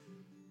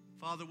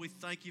Father, we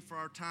thank you for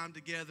our time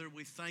together.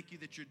 We thank you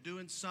that you're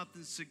doing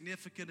something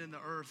significant in the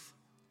earth.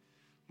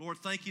 Lord,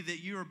 thank you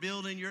that you are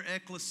building your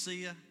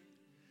ecclesia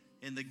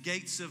and the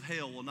gates of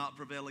hell will not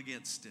prevail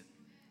against it.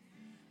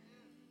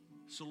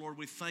 So, Lord,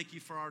 we thank you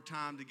for our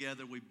time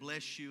together. We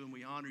bless you and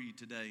we honor you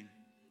today.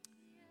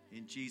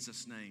 In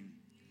Jesus' name.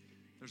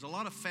 There's a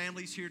lot of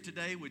families here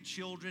today with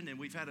children, and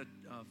we've had a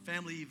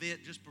family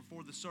event just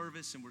before the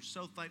service, and we're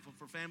so thankful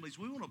for families.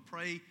 We want to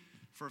pray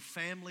for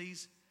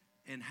families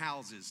and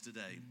houses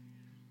today.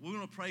 We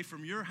want to pray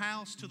from your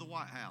house to the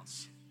White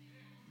House.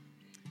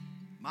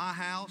 My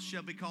house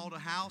shall be called a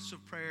house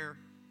of prayer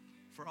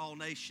for all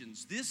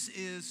nations. This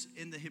is,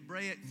 in the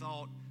Hebraic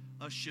thought,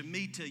 a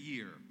Shemitah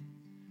year,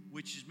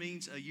 which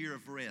means a year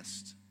of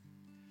rest.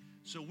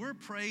 So we're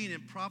praying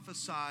and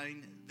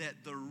prophesying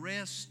that the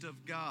rest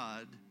of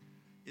God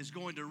is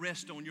going to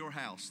rest on your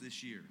house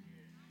this year.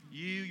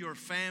 You, your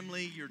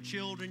family, your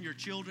children, your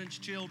children's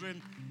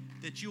children,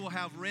 that you will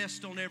have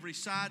rest on every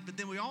side. But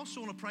then we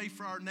also want to pray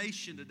for our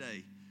nation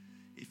today.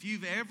 If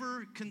you've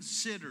ever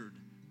considered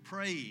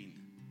praying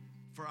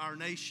for our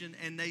nation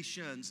and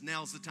nations,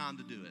 now's the time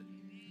to do it.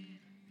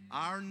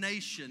 Our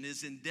nation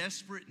is in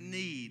desperate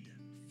need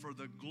for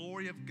the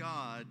glory of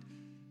God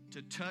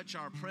to touch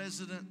our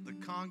president, the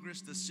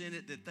Congress, the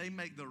Senate, that they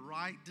make the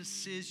right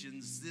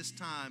decisions this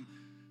time,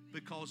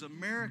 because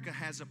America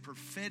has a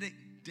prophetic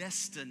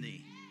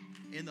destiny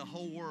in the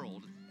whole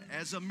world.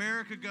 As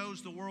America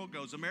goes, the world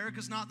goes.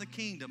 America's not the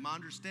kingdom, I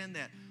understand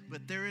that,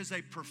 but there is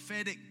a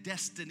prophetic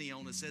destiny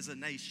on us as a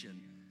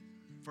nation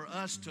for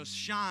us to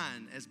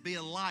shine as be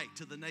a light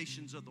to the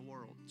nations of the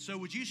world. So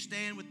would you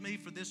stand with me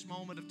for this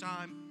moment of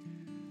time?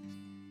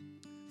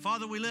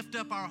 Father, we lift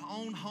up our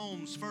own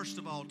homes, first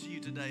of all, to you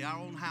today, our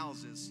own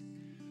houses.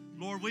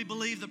 Lord, we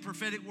believe the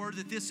prophetic word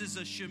that this is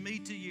a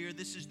Shemitah year.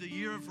 This is the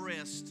year of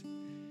rest.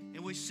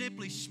 And we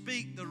simply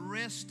speak the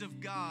rest of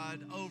God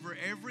over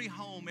every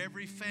home,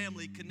 every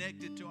family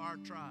connected to our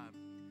tribe.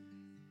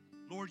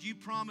 Lord, you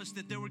promised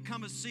that there would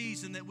come a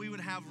season that we would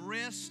have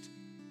rest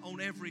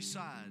on every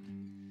side.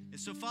 And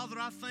so, Father,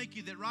 I thank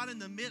you that right in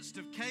the midst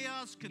of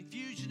chaos,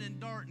 confusion, and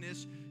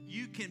darkness,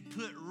 you can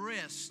put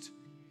rest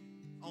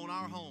on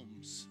our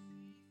homes.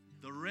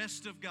 The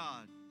rest of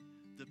God,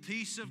 the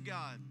peace of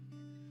God.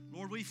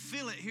 Lord, we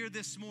feel it here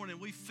this morning.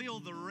 We feel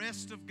the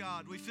rest of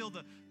God. We feel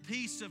the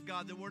peace of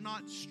God, that we're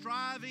not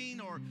striving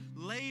or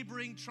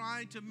laboring,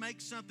 trying to make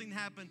something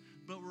happen,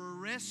 but we're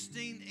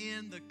resting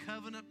in the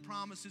covenant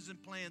promises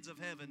and plans of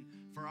heaven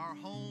for our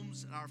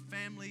homes, our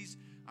families,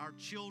 our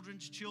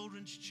children's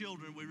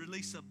children. We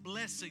release a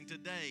blessing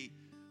today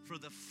for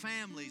the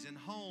families and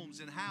homes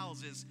and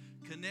houses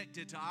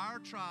connected to our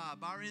tribe,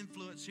 our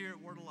influence here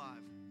at Word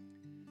Alive.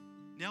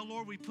 Now,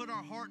 Lord, we put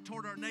our heart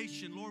toward our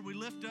nation. Lord, we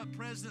lift up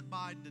President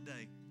Biden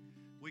today.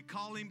 We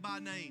call him by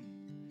name.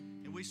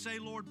 And we say,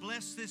 Lord,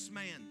 bless this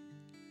man.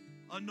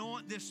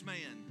 Anoint this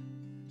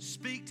man.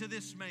 Speak to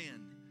this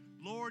man.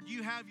 Lord,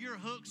 you have your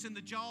hooks in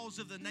the jaws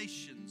of the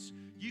nations.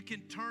 You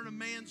can turn a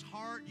man's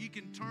heart. You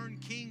can turn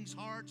kings'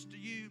 hearts to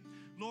you.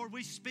 Lord,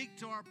 we speak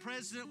to our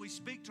president. We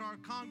speak to our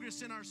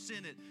Congress and our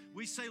Senate.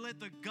 We say,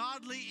 let the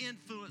godly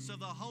influence of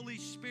the Holy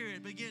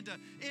Spirit begin to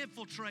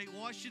infiltrate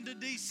Washington,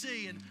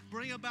 D.C. and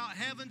bring about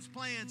heaven's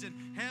plans and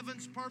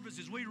heaven's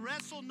purposes. We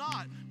wrestle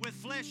not with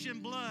flesh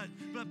and blood,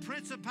 but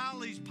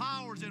principalities,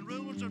 powers, and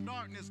rulers of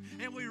darkness.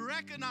 And we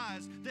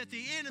recognize that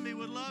the enemy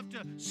would love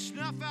to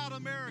snuff out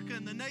America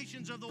and the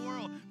nations of the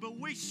world. But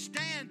we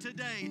stand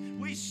today.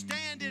 We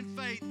stand in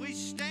faith. We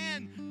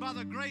stand by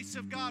the grace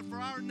of God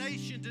for our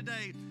nation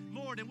today.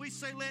 Lord, and we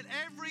say, let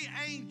every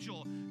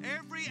angel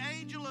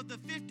of the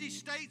 50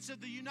 states of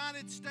the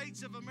United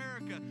States of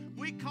America,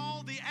 we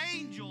call the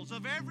angels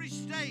of every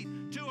state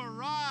to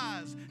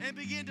arise and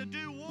begin to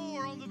do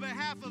war on the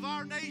behalf of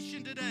our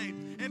nation today,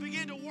 and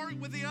begin to work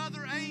with the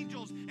other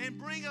angels and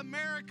bring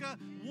America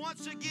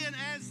once again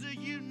as the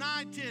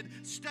United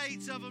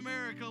States of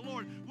America.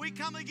 Lord, we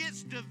come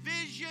against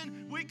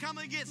division, we come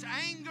against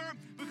anger,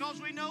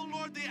 because we know,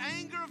 Lord, the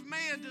anger of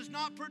man does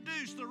not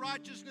produce the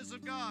righteousness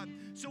of God.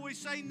 So we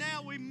say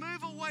now we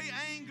move away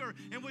anger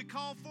and we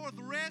call forth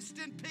rest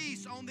and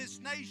peace on this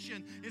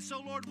nation. And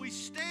so, Lord, we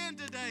stand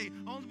today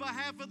on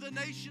behalf of the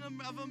nation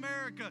of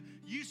America.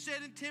 You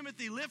said in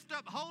Timothy, lift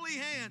up holy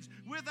hands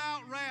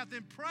without wrath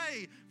and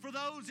pray for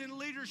those in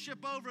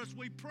leadership over us.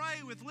 We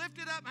pray with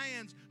lifted up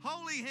hands,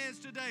 holy hands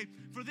today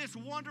for this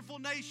wonderful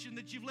nation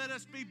that you've let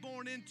us be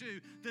born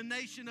into, the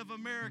nation of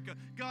America.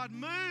 God,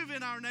 move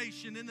in our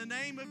nation in the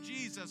name of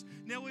Jesus.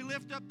 Now we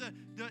lift up the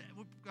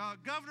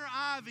Governor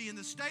Ivey in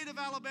the state of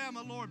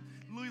Alabama, Lord.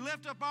 We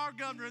lift up our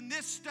governor in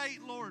this state,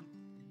 Lord.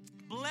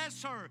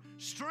 Bless her,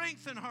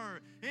 strengthen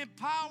her,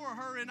 empower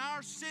her in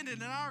our Senate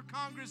and our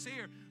Congress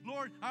here.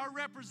 Lord, our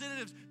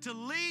representatives to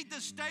lead the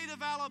state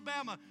of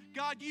Alabama.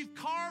 God, you've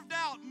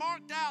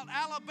marked out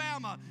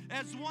Alabama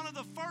as one of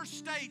the first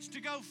states to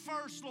go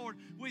first, Lord.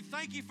 We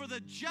thank you for the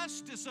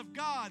justice of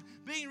God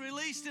being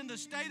released in the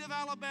state of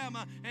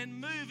Alabama and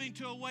moving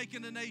to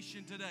awaken the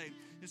nation today.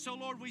 And so,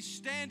 Lord, we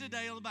stand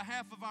today on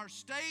behalf of our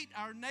state,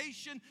 our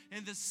nation,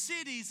 and the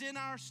cities in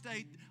our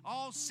state,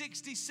 all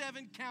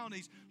 67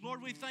 counties.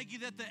 Lord, we thank you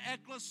that the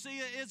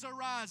ecclesia is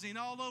arising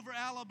all over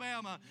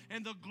Alabama,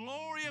 and the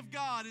glory of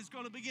God is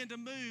going to begin to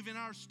move in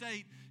our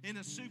state in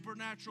a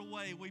supernatural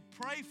way. We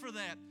pray for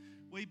that.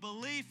 We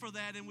believe for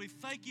that, and we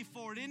thank you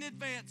for it in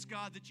advance,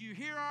 God, that you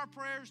hear our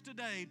prayers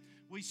today.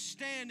 We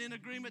stand in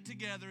agreement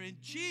together in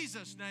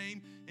Jesus'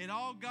 name, and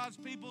all God's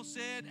people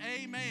said,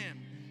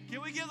 amen.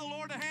 Can we give the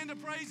Lord a hand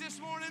of praise this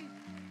morning?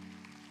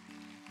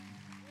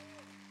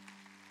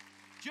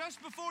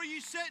 Just before you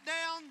sit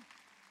down,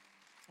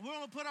 we're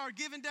going to put our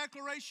giving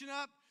declaration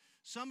up.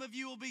 Some of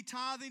you will be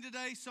tithing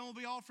today. Some will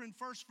be offering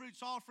first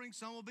fruits offering.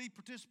 Some will be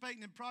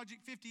participating in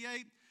Project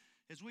 58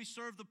 as we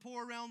serve the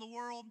poor around the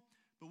world.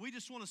 But we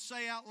just want to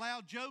say out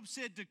loud, Job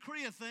said,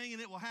 decree a thing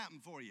and it will happen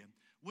for you.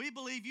 We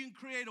believe you can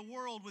create a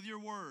world with your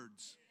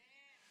words.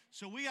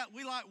 So we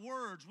like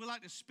words. We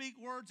like to speak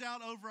words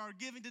out over our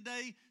giving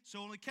today.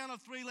 So on the count of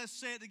three, let's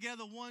say it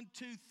together. 1,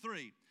 2,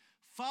 3.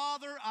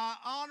 Father, I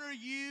honor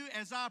you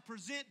as I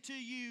present to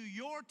you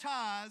your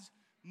tithes,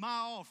 my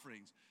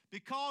offerings.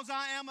 Because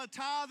I am a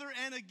tither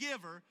and a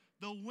giver,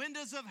 the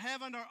windows of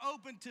heaven are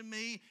open to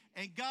me,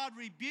 and God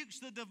rebukes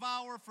the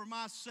devourer for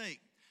my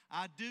sake.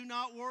 I do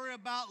not worry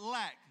about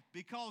lack,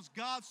 because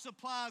God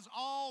supplies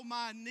all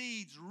my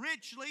needs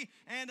richly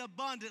and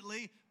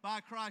abundantly by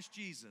Christ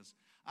Jesus.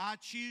 I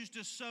choose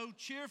to sow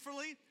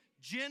cheerfully,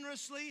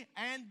 generously,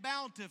 and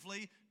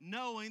bountifully,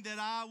 knowing that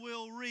I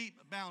will reap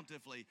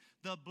bountifully.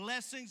 The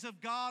blessings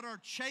of God are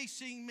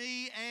chasing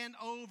me and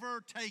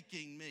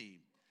overtaking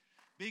me.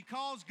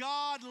 Because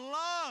God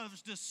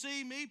loves to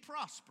see me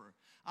prosper,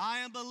 I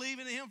am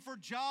believing in Him for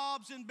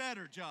jobs and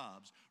better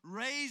jobs,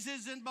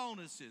 raises and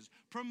bonuses,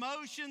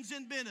 promotions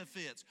and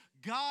benefits,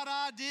 God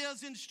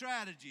ideas and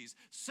strategies,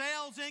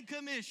 sales and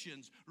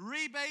commissions,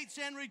 rebates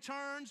and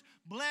returns,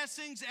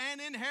 blessings and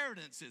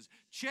inheritances,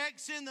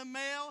 checks in the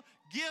mail,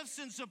 gifts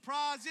and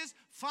surprises,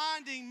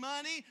 finding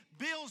money,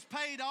 bills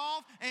paid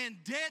off, and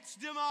debts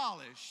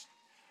demolished.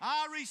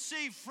 I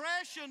receive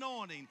fresh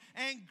anointing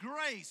and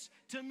grace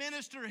to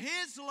minister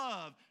His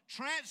love,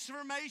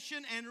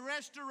 transformation, and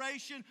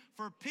restoration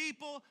for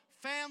people,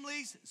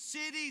 families,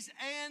 cities,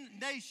 and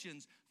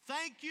nations.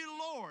 Thank you,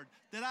 Lord,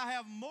 that I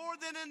have more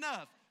than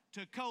enough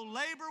to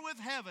co-labor with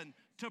heaven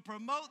to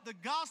promote the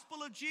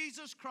gospel of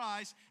Jesus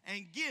Christ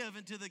and give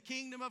into the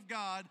kingdom of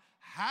God.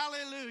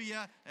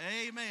 Hallelujah.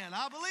 Amen.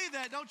 I believe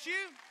that, don't you?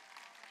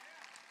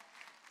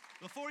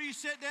 Before you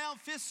sit down,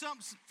 fist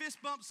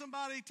bump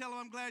somebody, tell them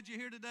I'm glad you're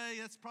here today.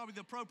 That's probably the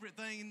appropriate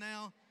thing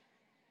now.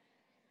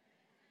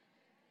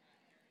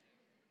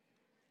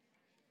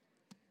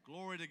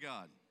 Glory to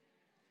God.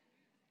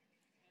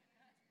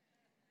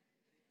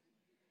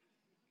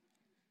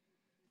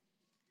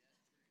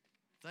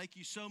 Thank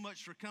you so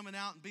much for coming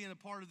out and being a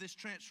part of this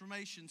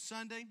Transformation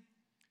Sunday.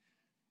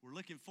 We're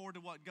looking forward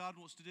to what God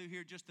wants to do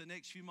here just the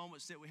next few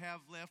moments that we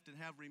have left and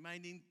have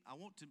remaining. I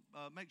want to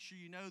make sure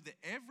you know that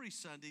every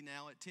Sunday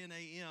now at 10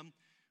 a.m.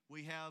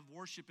 we have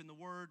worship in the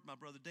Word. My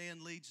brother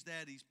Dan leads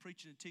that. He's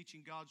preaching and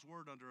teaching God's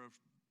Word under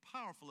a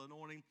powerful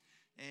anointing.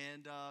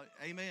 And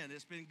amen,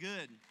 it's been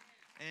good.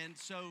 And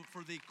so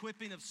for the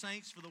equipping of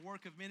saints for the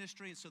work of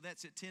ministry, and so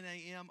that's at 10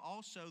 a.m.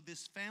 Also,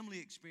 this family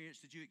experience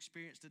that you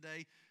experienced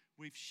today,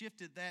 we've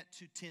shifted that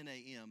to 10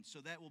 a.m. So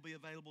that will be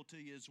available to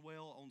you as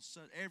well on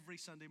every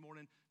Sunday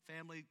morning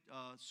family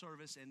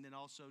service. And then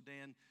also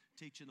Dan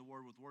teaching the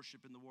Word with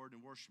worship in the Word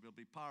and worship. It'll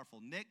be powerful.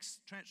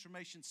 Next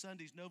Transformation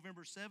Sunday is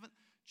November 7th.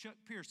 Chuck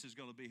Pierce is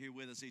going to be here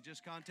with us. He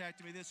just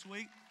contacted me this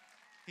week.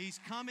 He's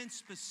coming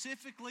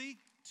specifically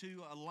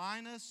to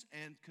align us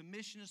and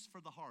commission us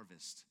for the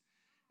harvest.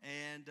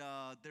 And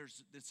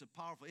it's a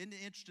powerful, isn't it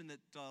interesting that,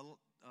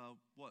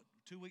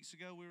 2 weeks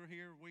ago we were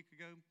here, a week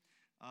ago?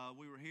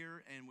 We were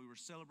here and we were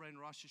celebrating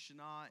Rosh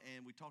Hashanah,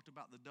 and we talked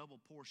about the double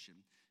portion.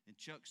 And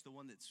Chuck's the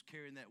one that's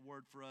carrying that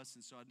word for us,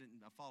 and so I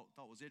thought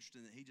it was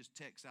interesting that he just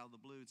texted out of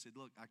the blue and said,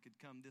 look, I could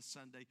come this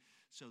Sunday.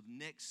 So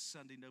next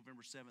Sunday,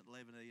 November 7th,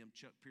 11 a.m.,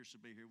 Chuck Pierce will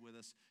be here with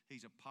us.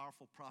 He's a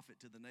powerful prophet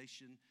to the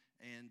nation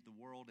and the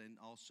world and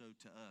also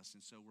to us,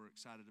 and so we're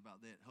excited about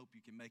that. Hope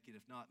you can make it.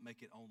 If not,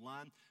 make it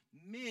online.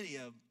 Many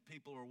of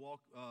people,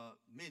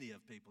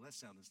 that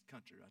sounds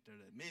country right there.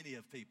 Many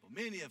of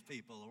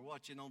people are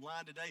watching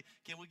online today.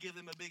 Can we give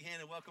them a big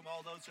hand and welcome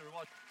all those who are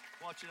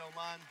watching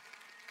online?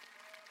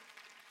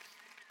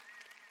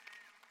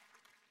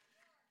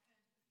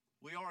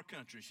 We are a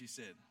country, she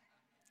said.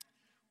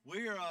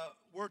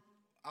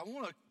 I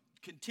want to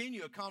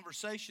continue a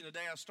conversation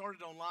today. I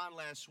started online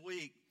last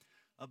week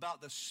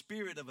about the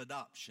spirit of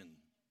adoption.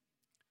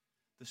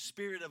 The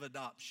spirit of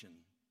adoption.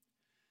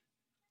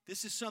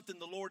 This is something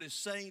the Lord is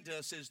saying to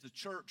us as the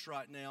church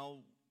right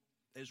now,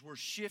 as we're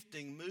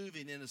shifting,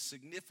 moving in a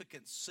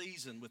significant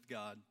season with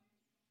God.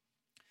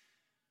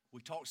 We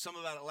talked some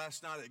about it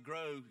last night at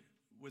Grow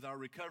with our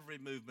recovery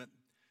movement,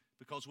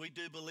 because we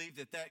do believe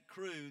that that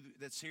crew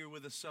that's here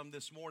with us some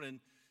this morning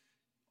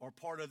are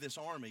part of this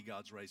army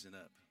God's raising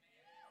up.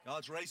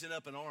 God's raising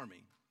up an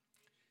army.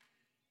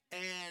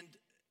 And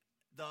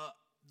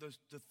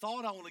the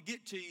thought I want to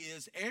get to you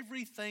is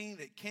everything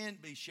that can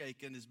be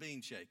shaken is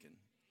being shaken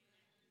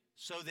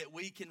so that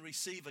we can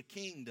receive a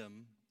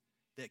kingdom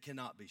that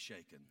cannot be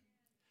shaken.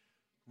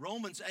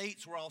 Romans 8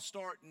 is where I'll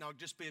start, and I'll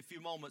just be a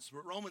few moments.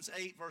 But Romans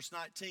 8 verse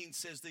 19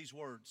 says these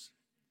words.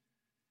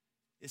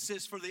 It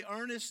says, for the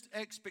earnest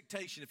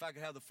expectation, if I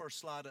could have the first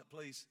slide up,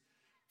 please.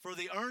 For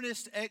the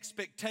earnest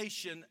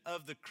expectation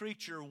of the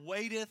creature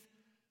waiteth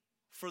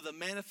for the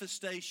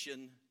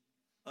manifestation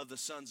of the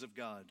sons of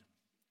God.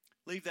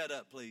 Leave that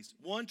up, please.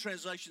 One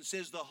translation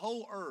says the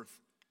whole earth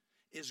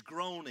is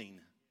groaning,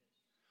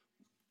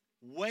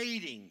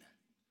 waiting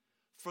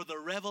for the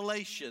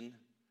revelation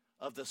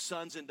of the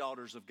sons and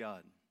daughters of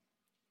God.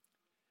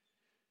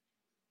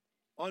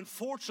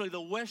 Unfortunately,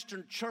 the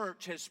Western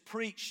church has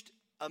preached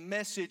a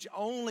message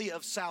only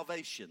of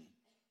salvation.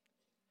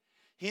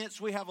 Hence,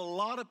 we have a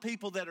lot of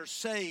people that are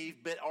saved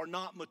but are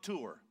not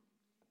mature.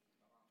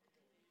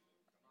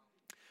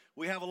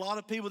 We have a lot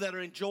of people that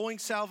are enjoying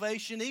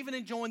salvation, even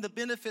enjoying the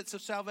benefits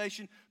of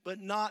salvation,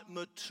 but not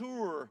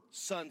mature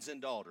sons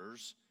and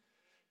daughters.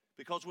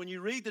 Because when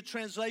you read the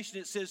translation,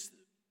 it says,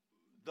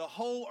 the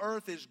whole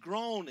earth is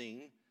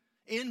groaning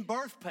in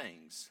birth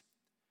pangs,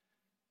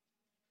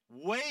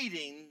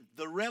 waiting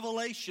the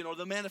revelation or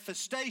the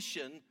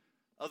manifestation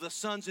of the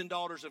sons and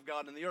daughters of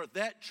God in the earth.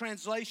 That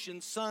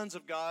translation, sons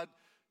of God,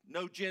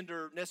 no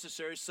gender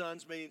necessary,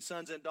 sons meaning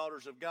sons and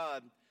daughters of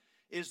God,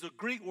 is the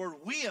Greek word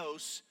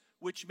huios,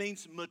 which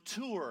means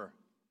mature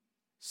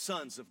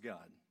sons of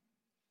God,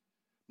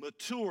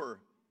 mature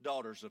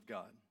daughters of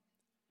God.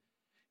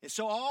 And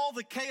so all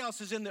the chaos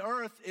is in the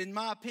earth, in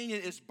my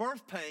opinion, is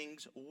birth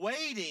pangs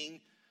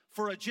waiting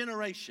for a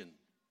generation.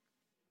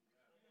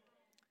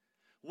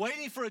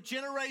 Waiting for a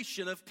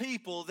generation of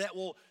people that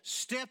will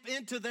step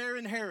into their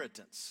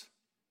inheritance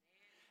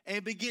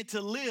and begin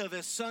to live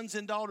as sons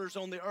and daughters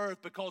on the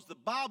earth, because the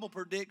Bible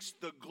predicts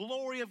the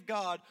glory of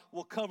God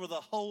will cover the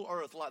whole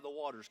earth like the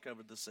waters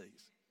covered the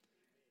seas.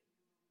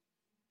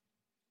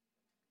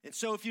 And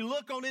so if you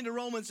look on into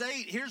Romans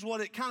 8, here's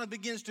what it kind of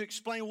begins to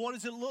explain. What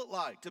does it look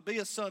like to be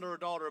a son or a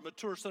daughter, a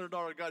mature son or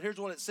daughter of God? Here's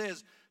what it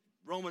says,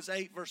 Romans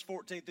 8, verse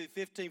 14 through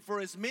 15.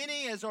 For as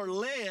many as are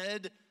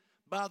led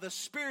by the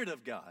Spirit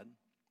of God,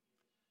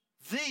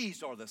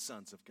 these are the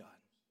sons of God.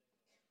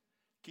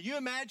 Can you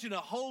imagine a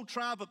whole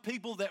tribe of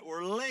people that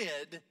were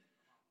led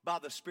by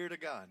the Spirit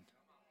of God?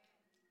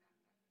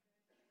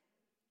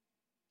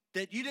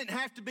 That you didn't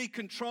have to be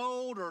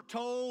controlled or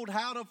told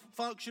how to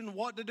function,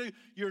 what to do.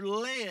 You're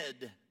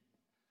led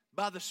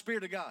by the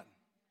Spirit of God.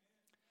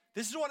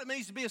 This is what it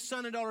means to be a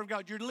son and daughter of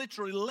God. You're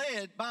literally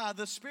led by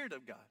the Spirit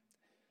of God.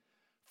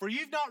 For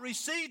you've not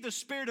received the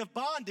spirit of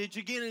bondage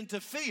again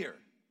into fear,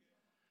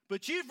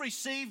 but you've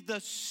received the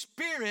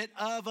spirit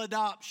of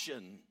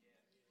adoption,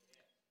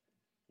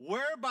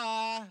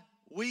 whereby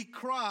we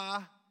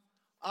cry,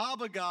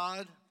 Abba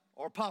God,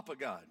 or Papa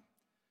God.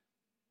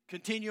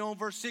 Continue on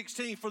verse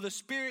 16. For the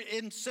Spirit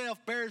himself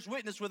bears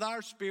witness with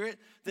our spirit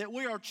that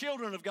we are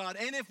children of God.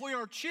 And if we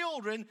are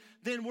children,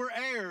 then we're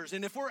heirs.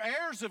 And if we're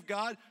heirs of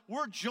God,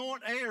 we're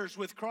joint heirs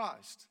with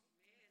Christ.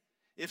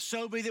 If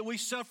so be that we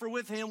suffer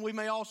with him, we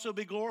may also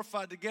be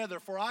glorified together.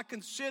 For I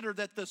consider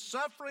that the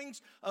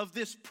sufferings of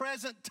this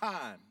present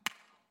time,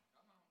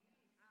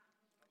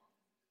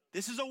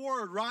 this is a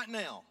word right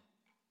now.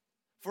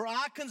 For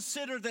I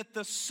consider that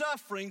the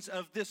sufferings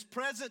of this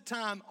present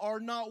time are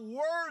not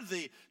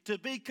worthy to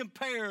be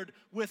compared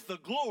with the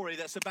glory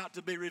that's about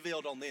to be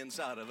revealed on the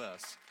inside of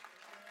us.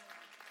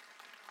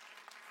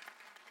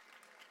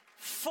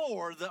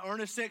 For the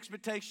earnest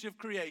expectation of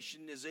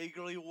creation is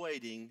eagerly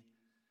waiting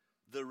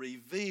the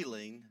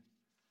revealing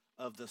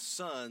of the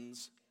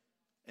sons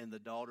and the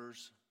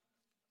daughters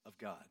of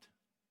God.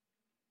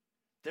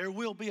 There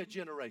will be a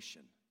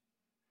generation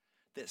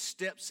that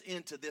steps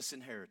into this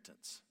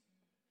inheritance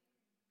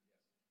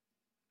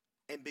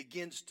and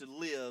begins to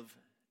live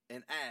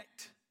and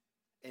act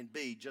and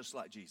be just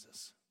like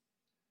Jesus.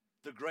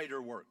 The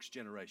greater works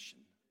generation.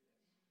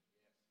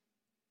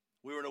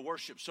 We were in a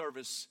worship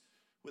service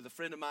with a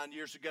friend of mine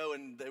years ago,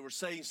 and they were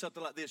saying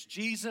something like this: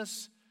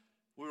 Jesus,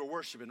 we were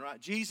worshiping, right?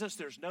 Jesus,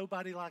 there's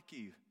nobody like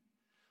you.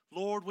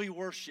 Lord, we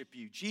worship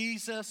you.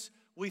 Jesus,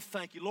 we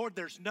thank you. Lord,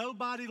 there's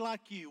nobody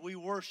like you. We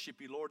worship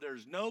you. Lord,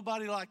 there's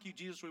nobody like you.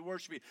 Jesus, we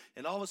worship you.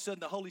 And all of a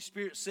sudden the Holy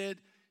Spirit said,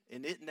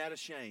 and isn't that a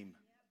shame?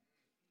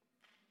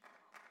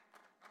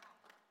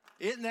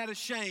 Isn't that a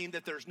shame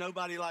that there's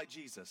nobody like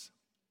Jesus?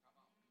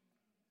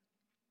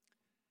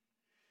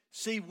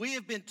 See, we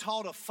have been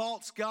taught a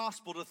false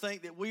gospel to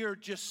think that we are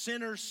just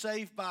sinners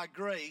saved by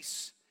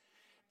grace,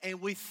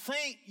 and we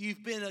think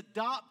you've been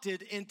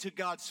adopted into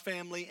God's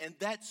family, and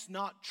that's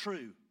not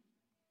true.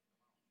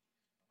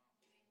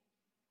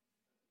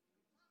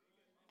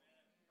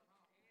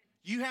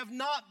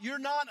 You're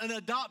not an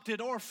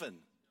adopted orphan.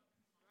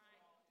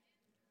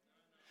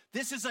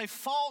 This is a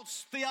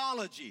false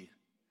theology.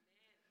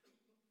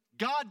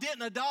 God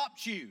didn't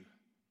adopt you.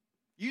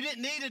 You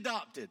didn't need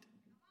adopted.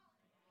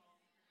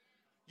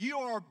 You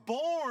are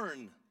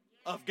born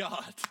of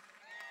God.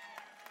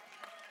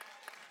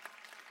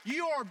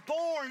 You are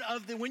born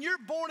of when you're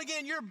born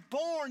again, you're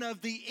born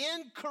of the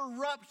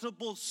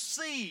incorruptible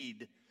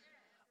seed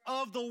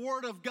of the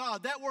Word of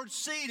God. That word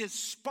seed is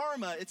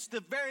sperma. It's the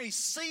very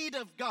seed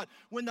of God.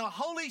 When the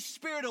Holy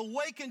Spirit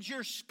awakens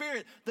your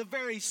spirit, the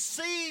very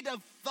seed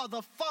of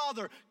the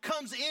Father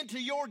comes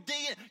into your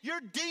DNA. Your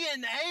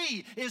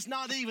DNA is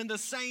not even the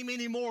same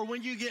anymore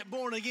when you get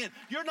born again.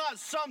 You're not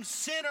some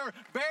sinner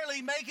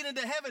barely making it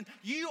to heaven.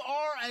 You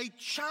are a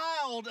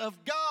child of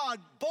God,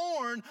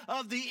 born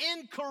of the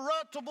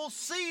incorruptible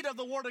seed of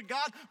the Word of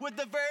God, with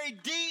the very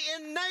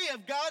DNA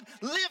of God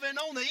living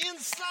on the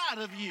inside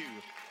of you.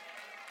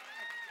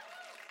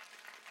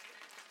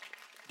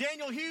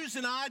 Daniel Hughes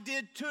and I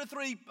did 2 or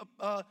 3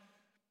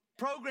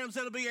 programs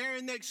that'll be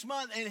airing next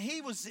month, and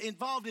he was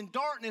involved in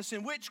darkness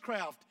and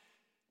witchcraft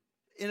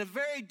in a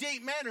very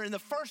deep manner. And the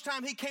first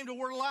time he came to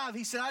Word Alive,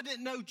 he said, I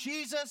didn't know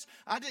Jesus.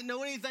 I didn't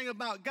know anything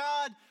about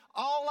God.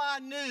 All I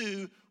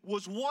knew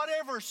was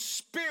whatever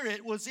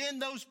spirit was in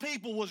those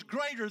people was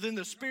greater than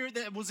the spirit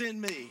that was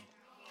in me.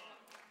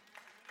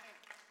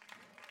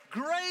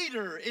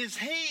 Greater is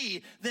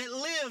he that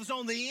lives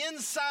on the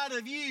inside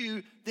of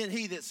you than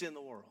he that's in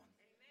the world.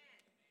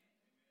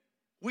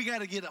 We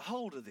got to get a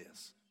hold of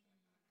this.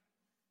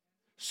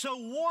 So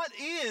what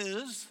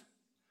is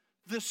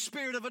the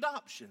spirit of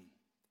adoption?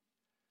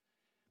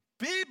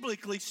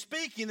 Biblically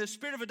speaking, the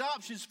spirit of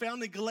adoption is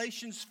found in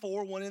Galatians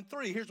 4, 1 and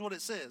 3. Here's what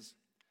it says.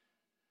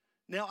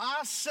 Now I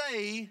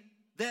say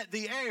that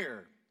the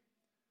heir,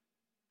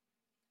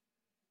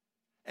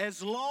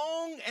 as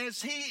long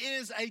as he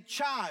is a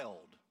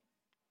child,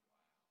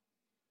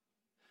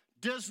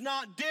 does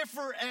not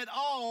differ at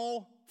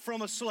all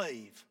from a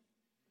slave.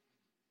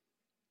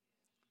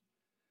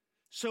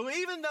 So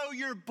even though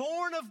you're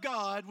born of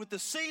God with the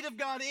seed of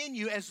God in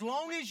you, as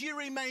long as you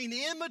remain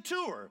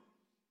immature,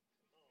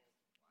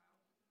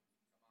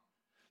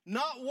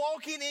 not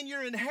walking in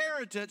your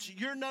inheritance,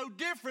 you're no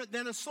different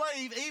than a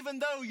slave, even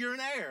though you're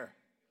an heir.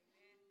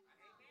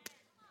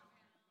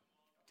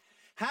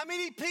 How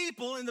many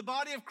people in the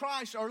body of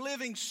Christ are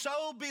living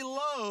so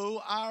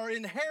below our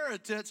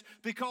inheritance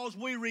because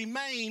we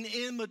remain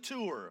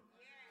immature?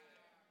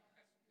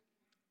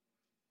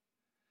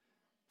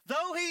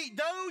 Though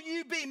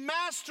you be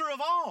master of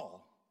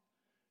all,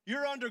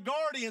 you're under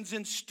guardians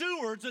and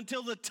stewards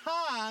until the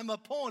time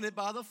appointed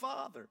by the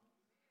Father.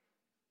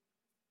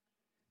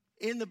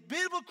 In the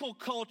biblical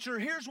culture,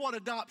 here's what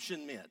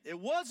adoption meant. It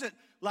wasn't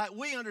like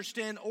we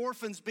understand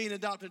orphans being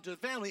adopted into a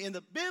family. In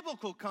the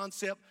biblical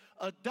concept,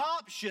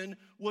 adoption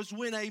was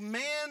when a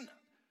man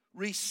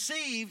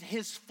received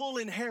his full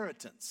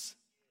inheritance.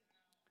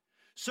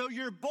 So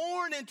you're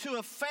born into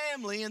a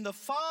family, and the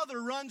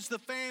father runs the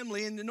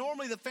family, and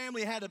normally the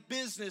family had a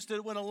business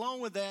that went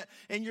along with that,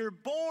 and you're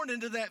born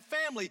into that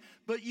family,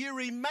 but you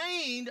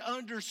remained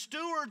under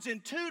stewards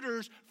and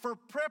tutors for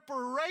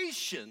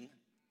preparation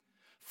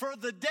for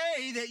the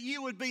day that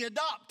you would be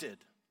adopted.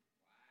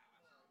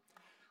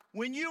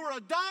 When you were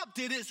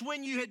adopted, it's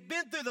when you had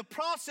been through the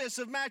process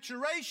of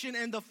maturation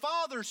and the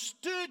Father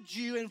stood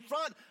you in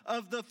front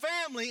of the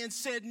family and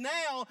said,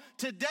 now,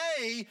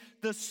 today,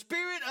 the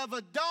spirit of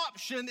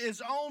adoption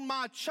is on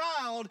my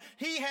child.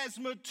 He has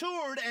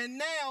matured and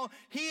now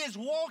he is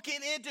walking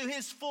into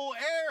his full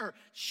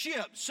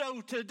heirship.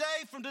 So today,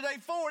 from today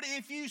forward,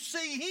 if you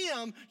see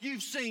him,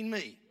 you've seen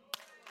me.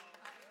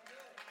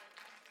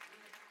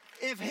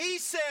 If he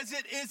says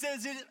it, it's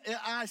as if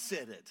I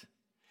said it.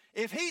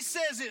 If he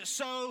says it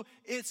so,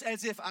 it's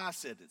as if I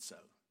said it so.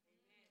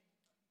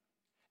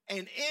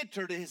 And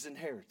entered his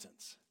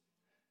inheritance.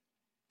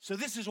 So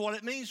this is what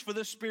it means for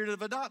the spirit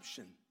of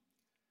adoption.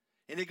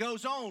 And it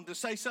goes on to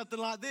say something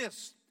like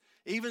this.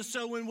 Even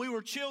so, when we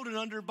were children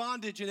under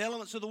bondage and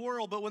elements of the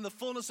world, but when the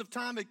fullness of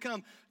time had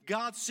come,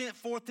 God sent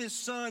forth his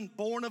Son,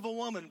 born of a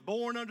woman,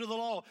 born under the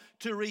law,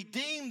 to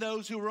redeem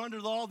those who were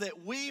under the law,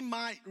 that we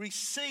might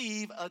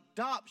receive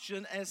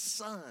adoption as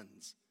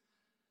sons.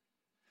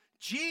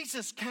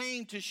 Jesus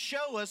came to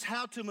show us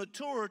how to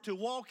mature, to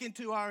walk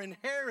into our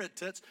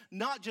inheritance,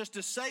 not just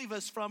to save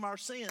us from our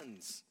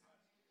sins.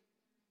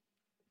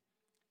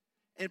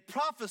 And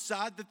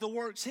prophesied that the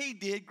works he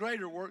did,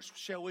 greater works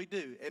shall we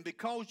do. And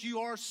because you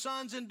are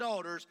sons and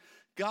daughters,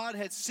 God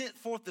had sent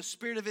forth the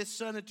Spirit of his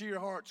Son into your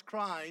hearts,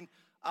 crying,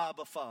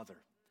 Abba,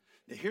 Father.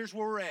 Now here's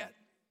where we're at.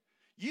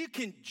 You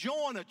can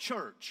join a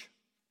church,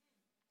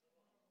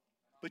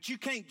 but you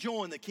can't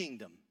join the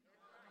kingdom.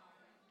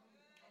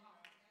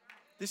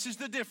 This is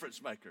the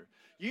difference maker.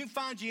 You can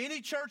find you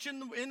any church in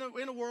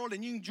the world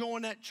and you can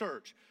join that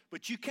church.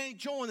 But you can't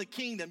join the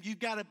kingdom. You've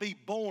got to be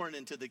born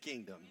into the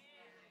kingdom.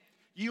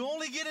 You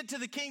only get into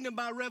the kingdom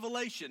by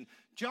revelation.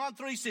 John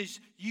 3 says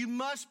you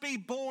must be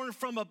born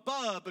from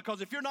above, because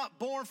if you're not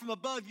born from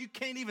above, you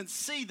can't even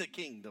see the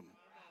kingdom.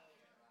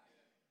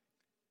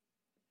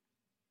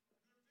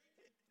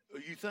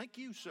 You thank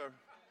you, sir.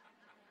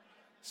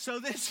 So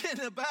this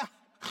isn't about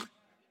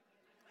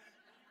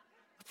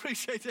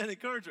Appreciate that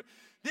encouragement.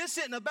 This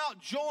isn't about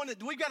joining.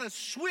 We've got to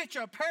switch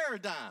our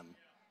paradigm.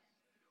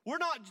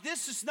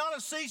 This is not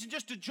a season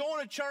just to join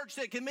a church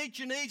that can meet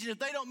your needs, and if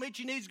they don't meet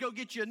your needs, go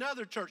get you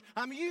another church.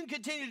 I mean, you can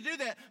continue to do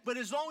that, but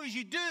as long as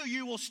you do,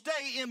 you will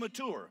stay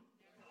immature.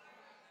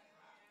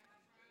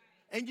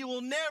 And you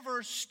will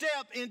never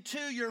step into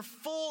your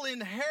full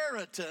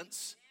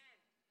inheritance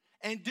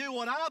and do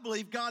what I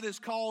believe God has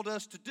called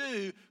us to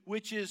do,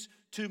 which is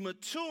to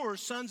mature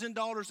sons and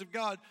daughters of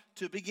God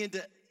to begin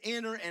to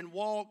enter and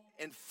walk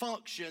and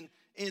function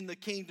in the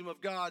kingdom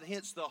of God.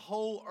 Hence, the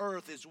whole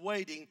earth is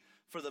waiting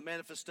for the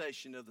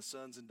manifestation of the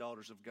sons and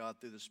daughters of God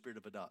through the spirit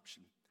of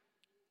adoption.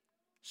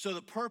 So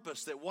the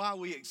purpose that why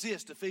we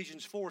exist,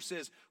 Ephesians 4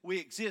 says, we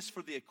exist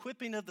for the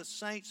equipping of the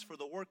saints, for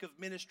the work of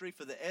ministry,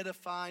 for the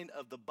edifying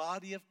of the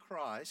body of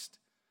Christ,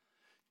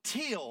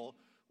 till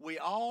we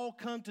all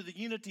come to the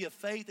unity of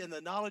faith and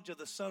the knowledge of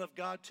the Son of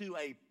God, to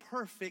a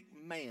perfect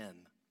man.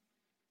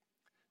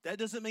 That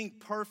doesn't mean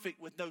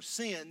perfect with no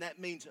sin. That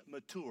means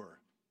mature.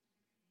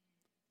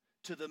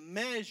 To the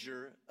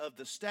measure of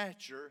the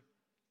stature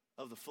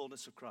of the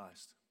fullness of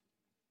Christ.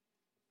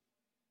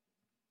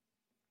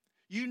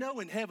 You know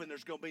in heaven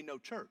there's going to be no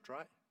church,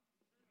 right?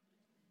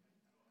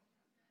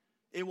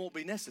 It won't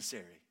be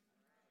necessary.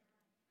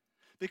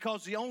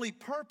 Because the only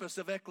purpose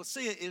of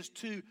ecclesia is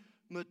to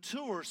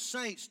mature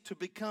saints to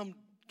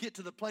get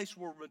to the place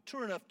where we're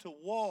mature enough to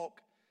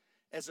walk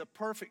as a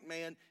perfect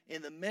man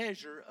in the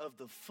measure of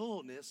the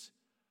fullness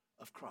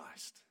of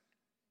Christ.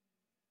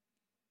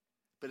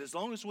 But as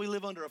long as we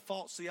live under a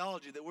false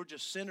theology that we're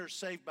just sinners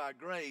saved by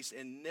grace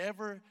and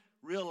never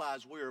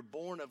realize we are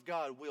born of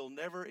God, we'll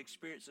never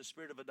experience the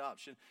spirit of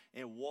adoption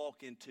and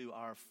walk into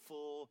our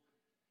full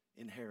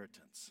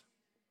inheritance.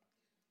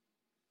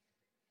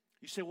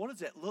 You say, what does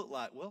that look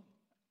like? Well,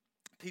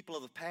 people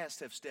of the past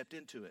have stepped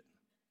into it.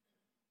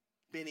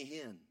 Benny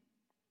Hinn,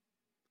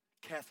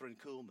 Catherine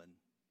Kuhlman,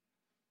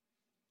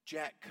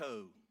 Jack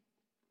Coe,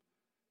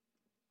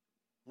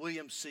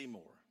 William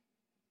Seymour,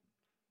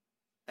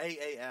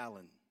 A.A.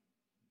 Allen,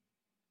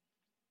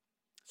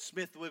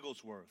 Smith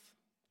Wigglesworth,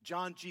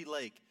 John G.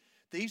 Lake.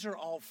 These are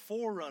all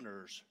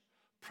forerunners,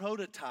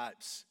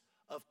 prototypes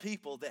of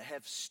people that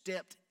have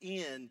stepped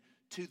in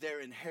to their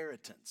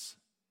inheritance.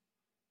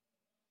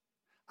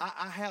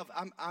 I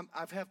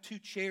have two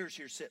chairs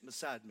here sitting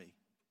beside me.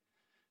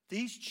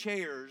 These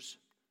chairs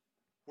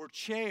were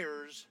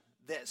chairs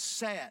that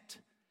sat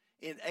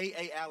in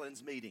A.A.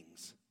 Allen's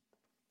meetings.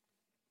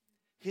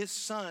 His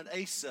son,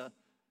 Asa,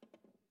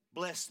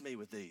 blessed me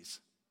with these.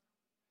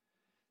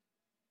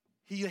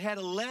 He had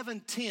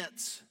 11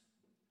 tents,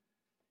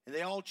 and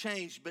they all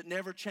changed, but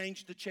never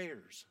changed the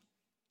chairs.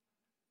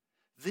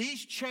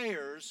 These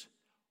chairs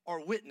are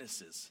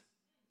witnesses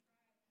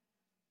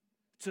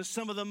to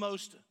some of the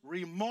most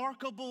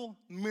remarkable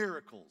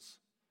miracles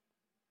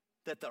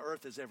that the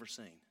earth has ever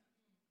seen.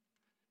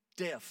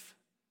 Deaf,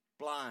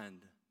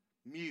 blind,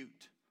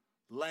 mute,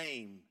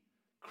 lame,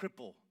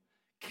 cripple,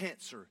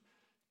 cancer.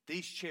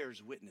 These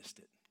chairs witnessed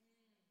it.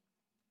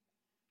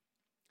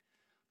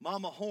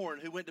 Mama Horn,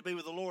 who went to be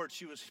with the Lord,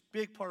 she was a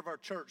big part of our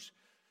church,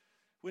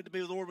 went to be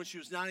with the Lord when she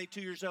was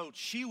 92 years old.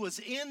 She was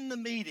in the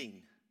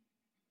meeting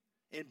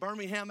in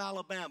Birmingham,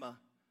 Alabama,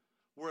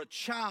 where a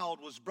child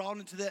was brought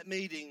into that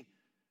meeting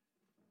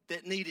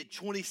that needed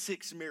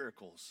 26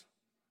 miracles.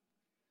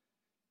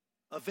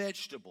 A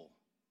vegetable,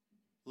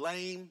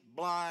 lame,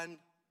 blind,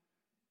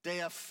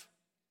 deaf,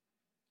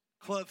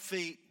 club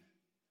feet,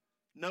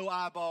 no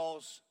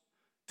eyeballs,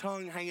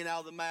 tongue hanging out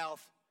of the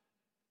mouth.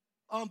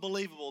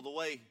 Unbelievable the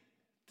way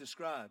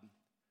described.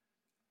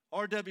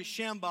 R.W.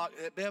 Schambach,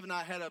 that Bev and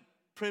I had a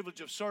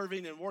privilege of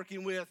serving and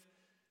working with,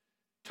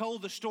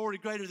 told the story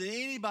greater than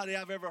anybody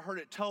I've ever heard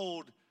it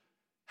told,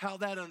 how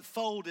that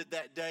unfolded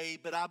that day.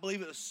 But I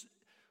believe it was,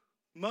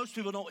 most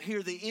people don't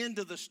hear the end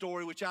of the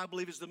story, which I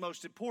believe is the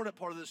most important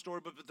part of the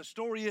story. But the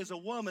story is a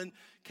woman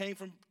came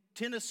from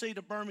Tennessee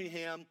to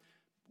Birmingham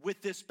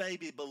with this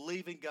baby,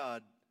 believing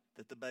God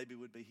that the baby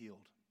would be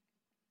healed.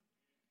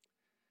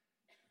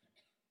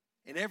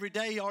 And every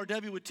day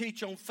R.W. would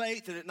teach on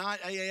faith, and at night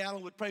A.A.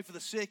 Allen would pray for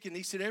the sick. And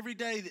he said every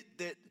day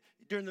that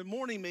during the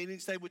morning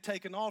meetings they would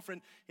take an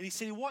offering. And he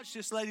said he watched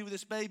this lady with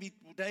this baby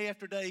day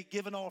after day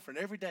give an offering,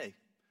 every day.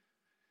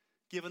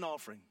 Give an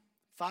offering.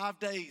 5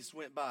 days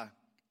went by.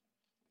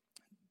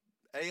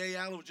 A.A.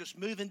 Allen was just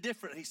moving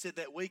different, he said,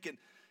 that week, and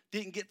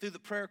didn't get through the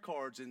prayer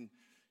cards, and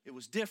it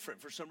was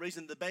different for some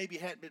reason. The baby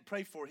hadn't been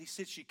prayed for. He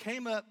said she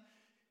came up,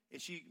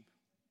 and she,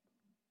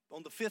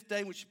 on the 5th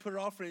day when she put her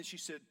offering in, she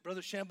said,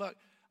 Brother Schambach,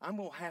 I'm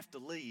going to have to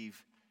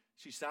leave.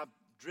 She said, I've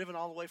driven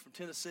all the way from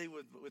Tennessee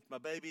with my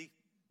baby,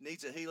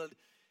 needs a healing,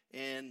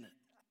 and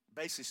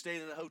basically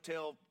staying in a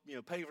hotel,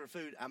 paying for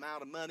food. I'm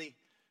out of money.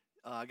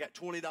 I got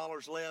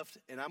 $20 left,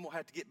 and I'm going to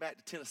have to get back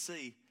to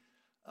Tennessee.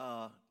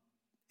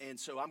 And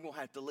so I'm going to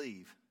have to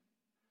leave.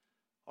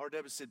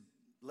 R.W. said,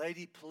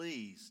 lady,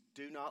 please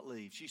do not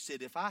leave. She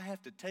said, if I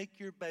have to take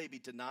your baby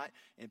tonight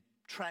and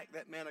track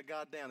that man of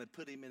God down and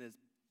put him in his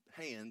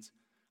hands,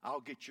 I'll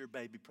get your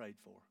baby prayed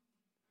for.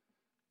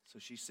 So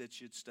she said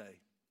she'd stay.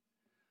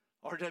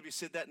 R.W.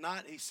 said that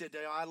night, he said,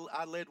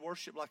 I led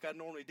worship like I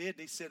normally did.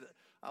 And he said,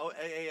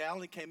 A.A.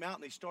 Allen came out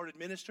and he started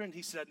ministering.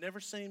 He said, I'd never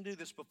seen him do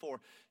this before.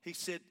 He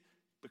said,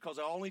 because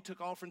I only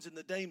took offerings in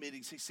the day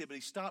meetings. He said, but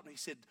he stopped and he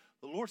said,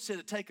 the Lord said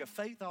to take a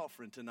faith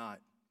offering tonight.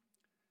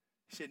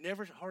 He said,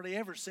 never, hardly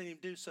ever seen him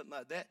do something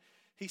like that.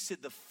 He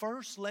said, the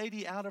first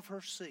lady out of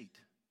her seat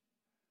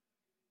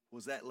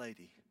was that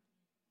lady.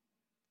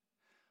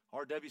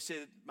 R.W.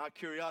 said, my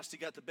curiosity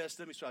got the best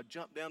of me, so I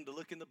jumped down to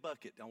look in the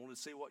bucket. I wanted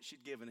to see what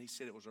she'd given. He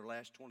said it was her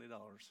last $20.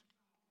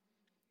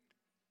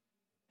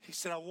 He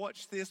said, I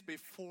watched this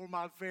before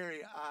my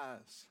very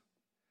eyes.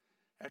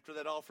 After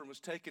that offering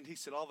was taken, he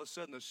said, all of a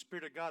sudden the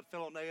Spirit of God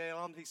fell on A.A.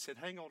 Allen. He said,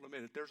 hang on a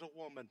minute, there's a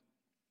woman.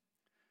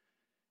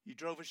 You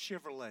drove a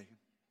Chevrolet.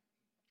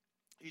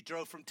 You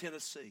drove from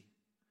Tennessee.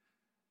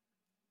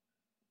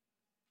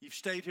 You've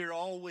stayed here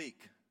all week.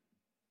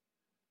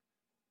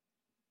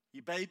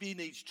 Your baby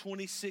needs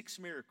 26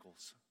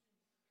 miracles.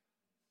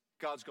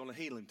 God's going to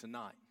heal him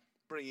tonight.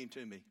 Bring him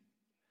to me.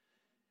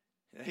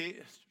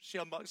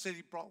 Shellbuck said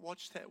he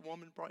watched that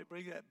woman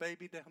bring that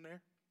baby down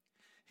there.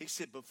 He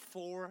said,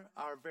 before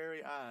our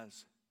very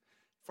eyes,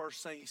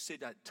 first thing he said,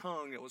 that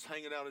tongue that was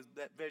hanging out of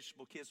that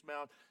vegetable kid's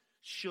mouth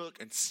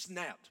shook and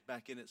snapped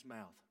back in its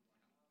mouth.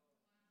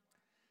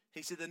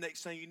 He said, the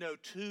next thing you know,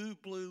 2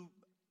 blue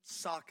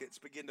sockets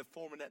begin to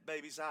form in that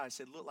baby's eyes.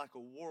 He said, looked like a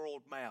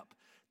world map.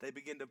 They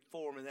begin to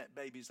form in that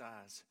baby's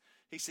eyes.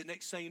 He said,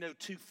 next thing you know,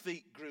 2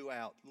 feet grew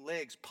out.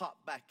 Legs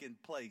popped back in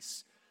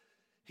place.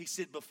 He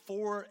said,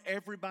 before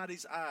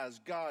everybody's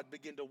eyes, God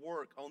began to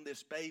work on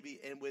this baby.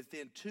 And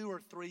within 2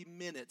 or 3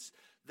 minutes,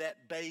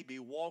 that baby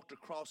walked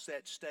across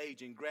that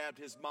stage and grabbed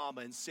his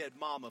mama and said,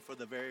 Mama, for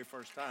the very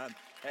first time,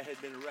 that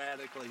had been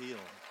radically healed.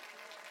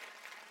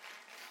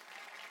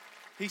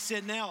 He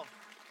said, now,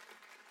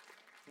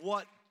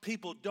 what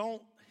people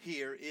don't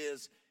hear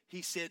is,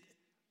 he said,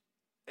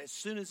 as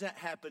soon as that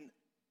happened,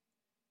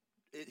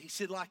 he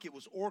said like it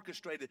was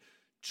orchestrated.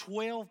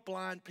 12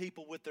 blind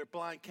people with their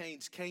blind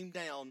canes came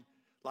down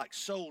like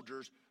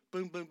soldiers,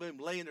 boom, boom, boom,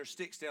 laying their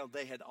sticks down.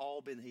 They had all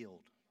been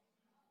healed.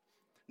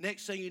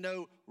 Next thing you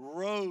know,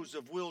 rows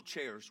of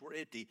wheelchairs were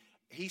empty.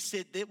 He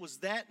said it was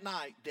that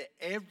night that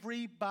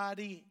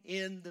everybody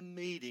in the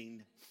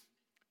meeting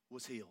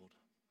was healed.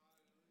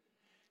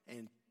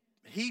 And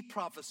he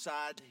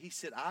prophesied, he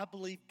said, I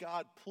believe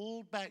God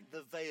pulled back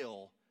the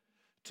veil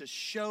to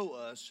show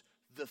us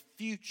the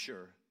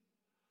future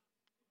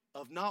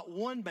of not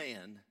one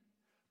man,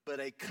 but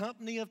a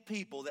company of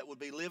people that would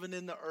be living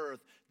in the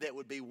earth, that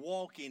would be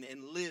walking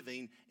and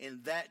living in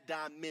that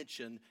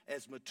dimension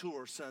as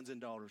mature sons and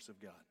daughters of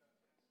God.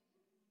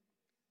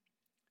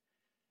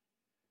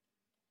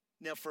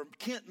 Now, for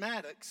Kent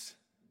Maddox,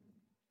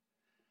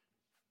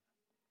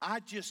 I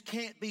just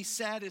can't be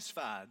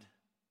satisfied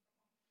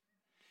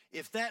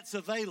if that's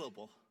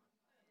available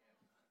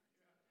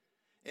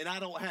and I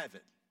don't have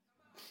it.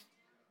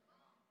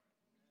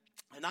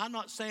 And I'm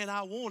not saying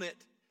I want it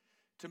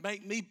to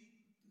make me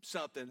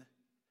something.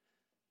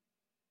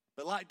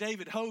 But like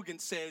David Hogan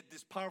said,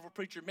 this powerful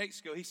preacher in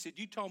Mexico, he said,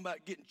 you talking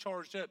about getting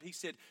charged up. He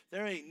said,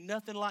 there ain't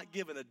nothing like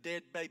giving a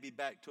dead baby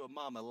back to a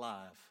mama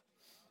alive.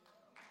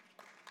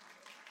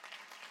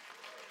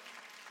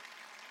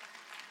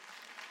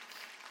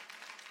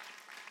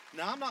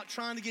 Now, I'm not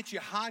trying to get you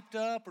hyped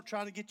up or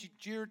trying to get you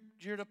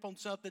geared up on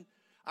something.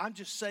 I'm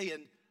just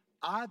saying,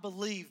 I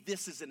believe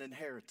this is an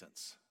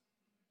inheritance.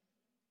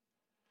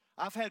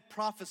 I've had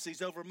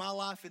prophecies over my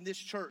life in this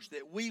church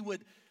that we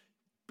would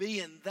be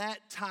in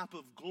that type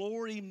of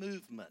glory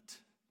movement.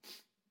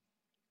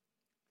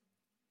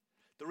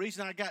 The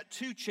reason I got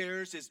 2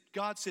 chairs is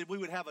God said we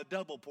would have a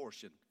double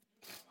portion.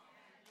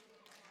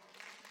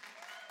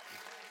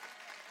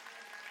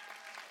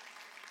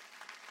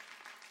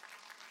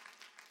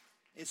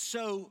 And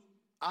so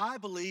I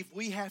believe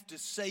we have to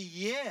say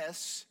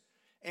yes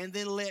and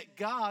then let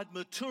God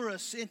mature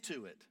us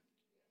into it.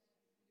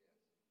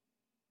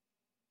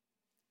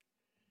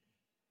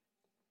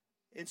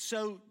 And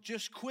so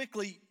just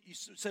quickly, you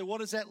say, what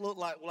does that look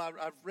like? Well,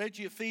 I've read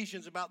you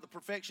Ephesians about the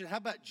perfection. How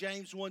about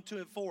James 1, 2,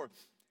 and 4?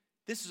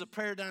 This is a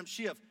paradigm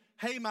shift.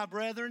 Hey, my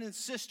brethren and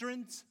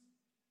sisterins,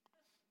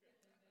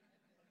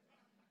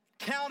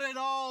 count it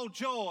all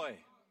joy.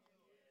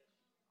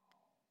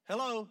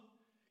 Hello?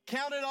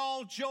 Count it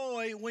all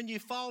joy when you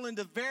fall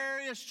into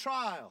various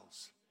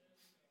trials,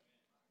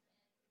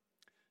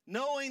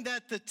 knowing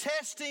that the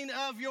testing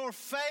of your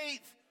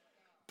faith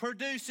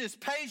produces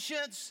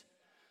patience,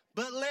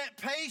 but let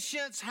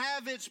patience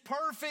have its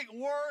perfect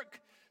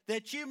work,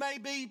 that you may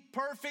be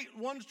perfect,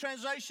 one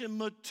translation,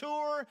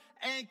 mature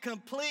and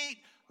complete,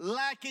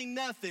 lacking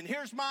nothing.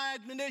 Here's my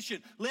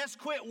admonition. Let's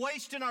quit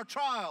wasting our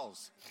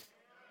trials.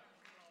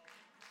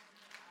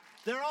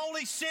 They're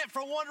only sent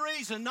for one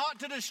reason, not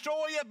to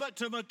destroy you, but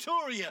to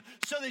mature you,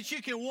 so that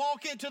you can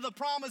walk into the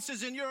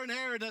promises in your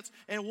inheritance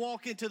and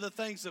walk into the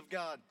things of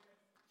God. Amen.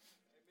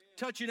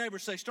 Touch your neighbor,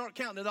 say, start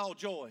counting it all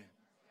joy.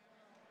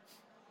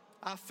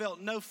 I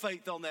felt no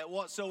faith on that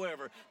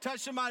whatsoever. Touch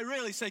somebody,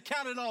 really, say,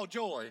 count it all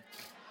joy.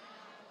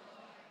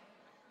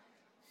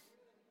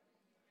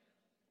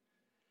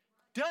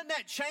 Doesn't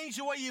that change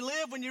the way you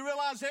live when you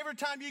realize every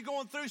time you're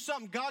going through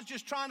something, God's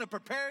just trying to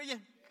prepare you?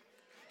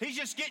 He's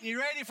just getting you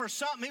ready for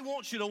something He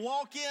wants you to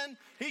walk in.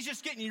 He's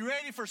just getting you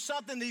ready for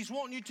something that He's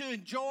wanting you to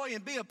enjoy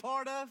and be a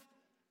part of.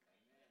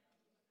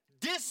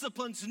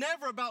 Discipline's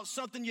never about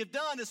something you've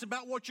done. It's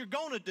about what you're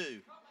going to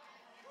do.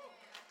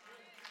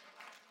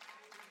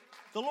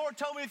 The Lord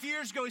told me a few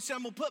years ago, He said,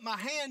 I'm going to put my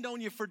hand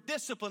on you for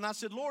discipline. I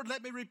said, Lord,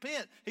 let me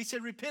repent. He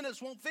said,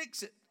 repentance won't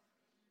fix it.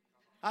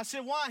 I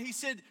said, why? He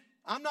said,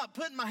 I'm not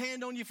putting my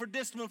hand on you for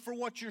discipline for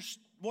what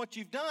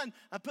you've done.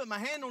 I put my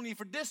hand on you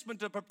for discipline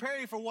to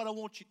prepare you for what I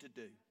want you to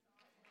do.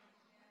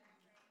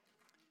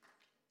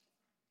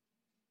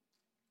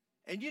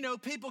 And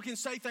people can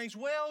say things,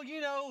 well,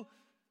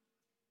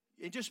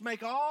 and just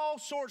make all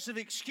sorts of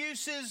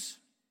excuses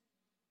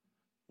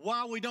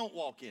why we don't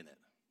walk in it.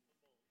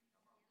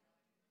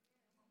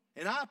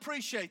 And I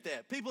appreciate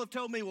that. People have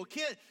told me, well,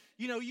 kid,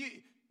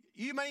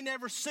 you may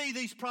never see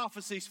these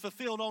prophecies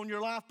fulfilled on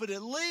your life, but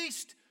at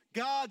least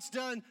God's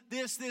done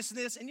this, this, and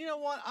this. And you know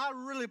what? I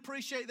really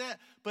appreciate that,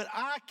 but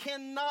I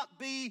cannot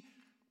be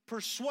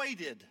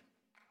persuaded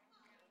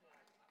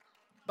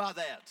by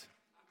that.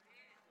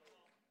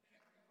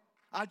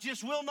 I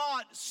just will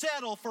not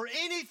settle for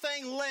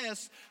anything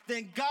less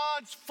than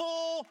God's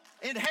full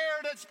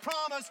inheritance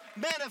promise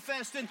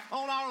manifesting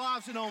on our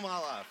lives and on my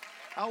life.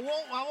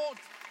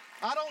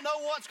 I don't know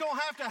what's going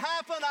to have to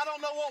happen. I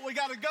don't know what we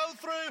got to go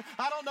through.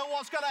 I don't know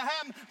what's going to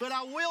happen, but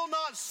I will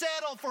not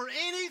settle for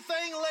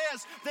anything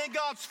less than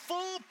God's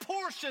full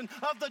portion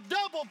of the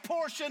double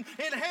portion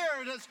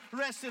inheritance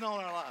resting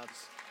on our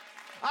lives.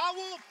 I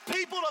want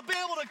people to be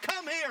able to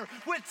come here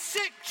with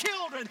sick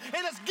children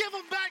and us give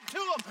them back to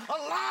them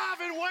alive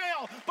and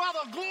well by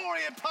the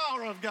glory and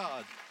power of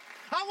God.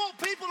 I want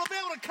people to be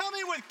able to come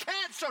in with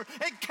cancer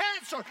and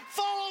cancer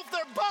fall off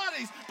their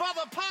bodies by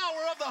the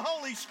power of the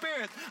Holy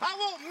Spirit. I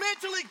want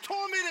mentally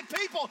tormented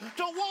people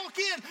to walk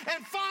in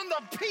and find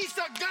the peace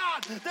of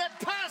God that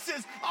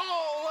passes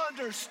all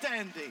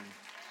understanding.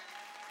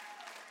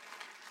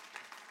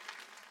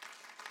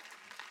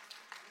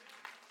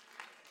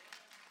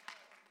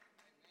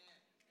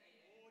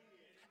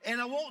 And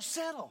I won't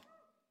settle.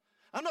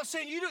 I'm not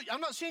saying you do.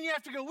 I'm not saying you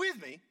have to go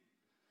with me.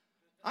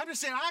 I'm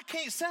just saying I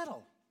can't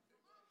settle.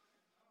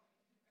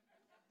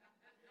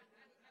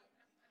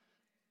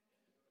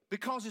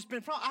 Because it's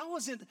been,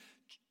 30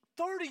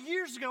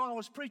 years ago I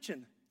was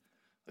preaching.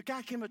 A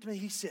guy came up to me,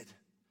 he said,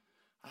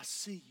 I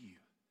see you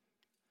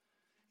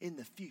in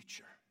the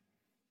future.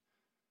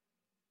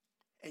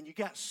 And you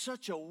got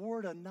such a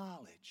word of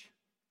knowledge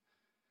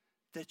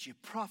that you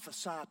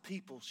prophesy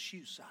people's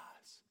shoe size.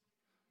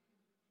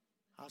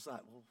 I was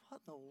like, well,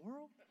 what in the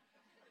world?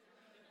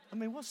 I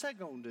mean, what's that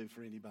going to do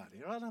for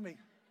anybody, right? I mean,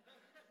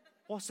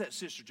 what's that,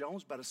 Sister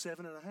Jones, about a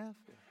 7.5?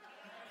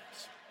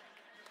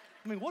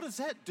 I mean, what does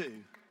that do?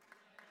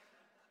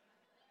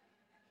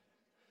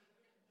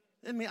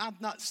 I mean, I'm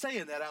not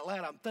saying that out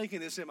loud. I'm thinking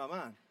this in my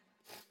mind.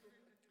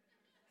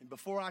 And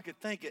before I could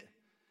think it,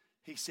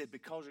 he said,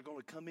 because you're going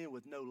to come in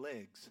with no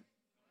legs,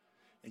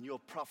 and you'll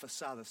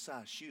prophesy the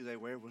size shoe they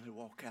wear when they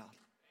walk out.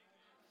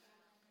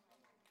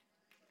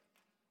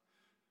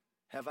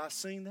 Have I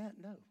seen that?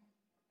 No.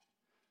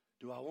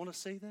 Do I want to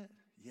see that?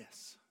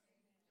 Yes.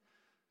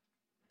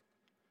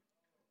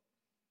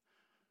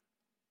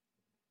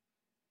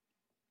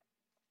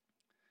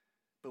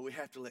 But we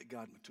have to let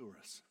God mature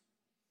us.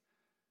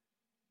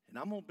 And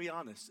I'm going to be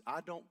honest,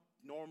 I don't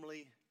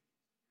normally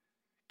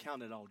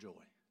count it all joy.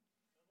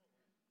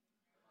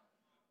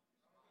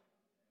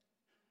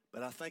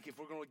 But I think if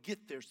we're going to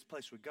get there to the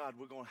place with God,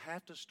 we're going to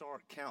have to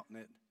start counting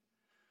it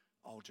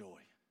all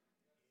joy.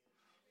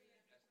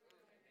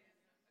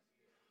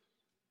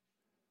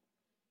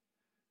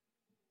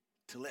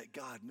 To let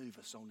God move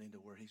us on into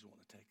where He's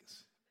wanting to take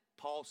us.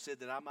 Paul said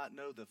that I might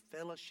know the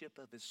fellowship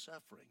of His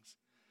sufferings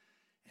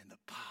and the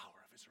power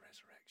of His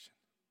resurrection.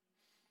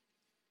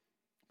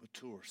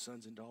 Mature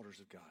sons and daughters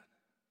of God.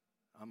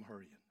 I'm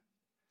hurrying.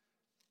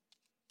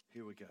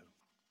 Here we go.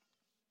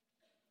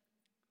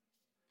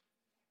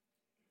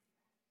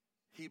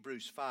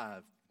 Hebrews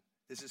 5.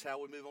 This is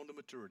how we move on to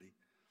maturity.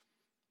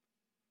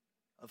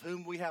 Of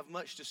whom we have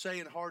much to say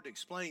and hard to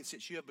explain,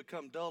 since you have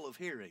become dull of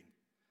hearing.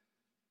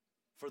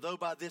 For though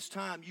by this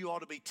time you ought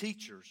to be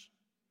teachers,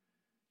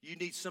 you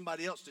need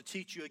somebody else to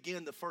teach you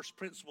again the first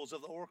principles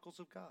of the oracles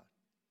of God.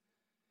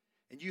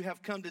 And you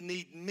have come to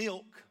need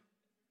milk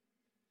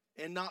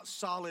and not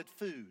solid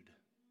food.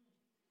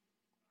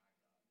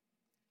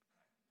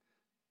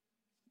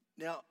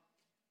 Now,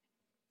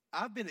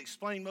 I've been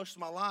explaining most of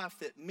my life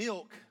that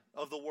milk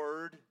of the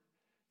word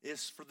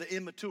is for the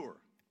immature,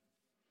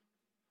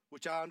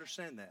 which I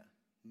understand that.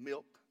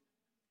 Milk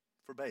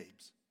for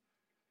babes.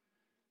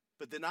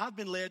 But then I've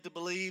been led to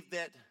believe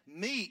that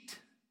meat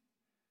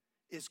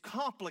is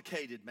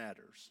complicated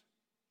matters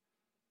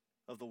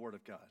of the Word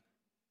of God.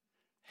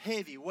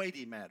 Heavy,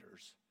 weighty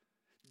matters.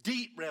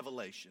 Deep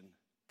revelation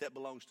that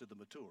belongs to the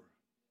mature.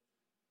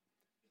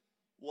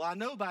 Well, I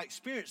know by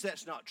experience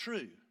that's not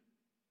true.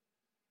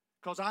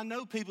 Because I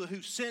know people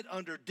who sit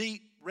under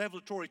deep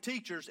revelatory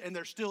teachers and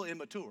they're still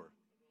immature.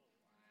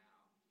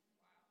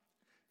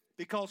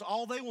 because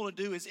all they want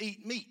to do is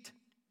eat meat.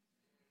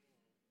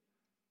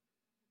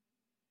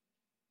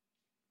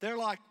 They're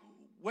like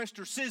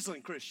Western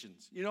sizzling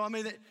Christians. You know what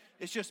I mean?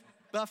 It's just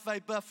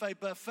buffet, buffet,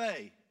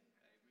 buffet.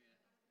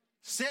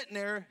 Sitting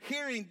there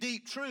hearing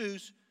deep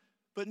truths,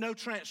 but no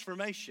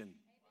transformation.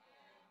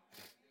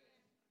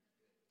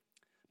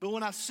 But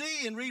when I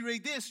see and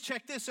reread this,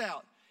 check this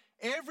out.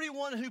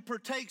 Everyone who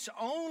partakes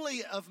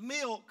only of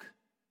milk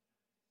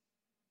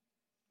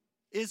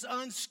is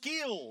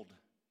unskilled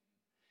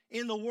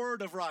in the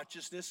word of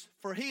righteousness,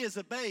 for he is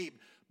a babe.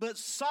 But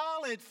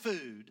solid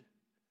food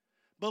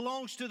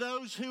belongs to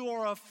those who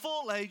are of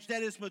full age,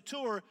 that is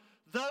mature,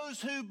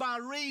 those who by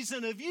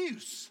reason of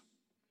use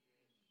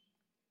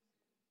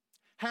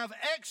have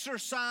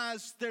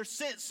exercised their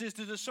senses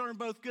to discern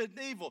both good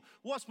and evil.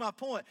 What's my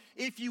point?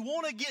 If you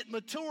want to get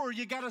mature,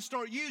 you got to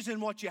start using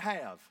what you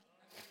have.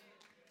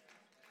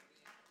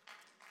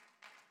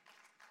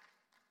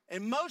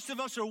 And most of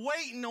us are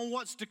waiting on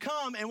what's to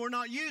come, and we're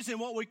not using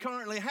what we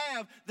currently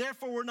have.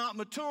 Therefore, we're not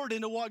matured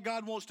into what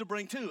God wants to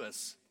bring to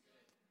us.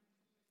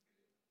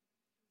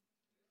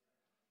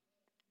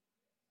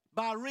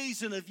 By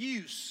reason of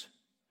use,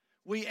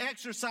 we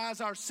exercise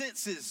our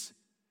senses.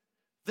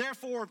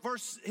 Therefore,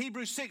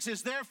 Hebrews 6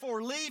 says,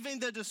 therefore,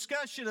 leaving the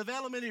discussion of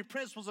elementary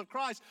principles of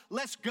Christ,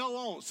 let's go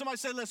on. Somebody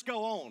say, let's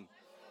go on.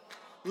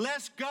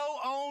 Let's go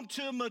on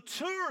to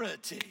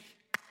maturity.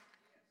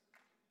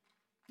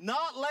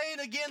 Not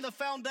laying again the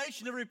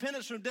foundation of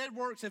repentance from dead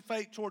works and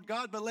faith toward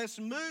God, but let's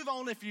move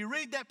on. If you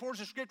read that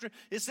portion of Scripture,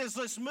 it says,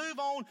 let's move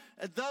on.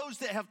 Those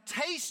that have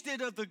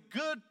tasted of the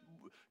good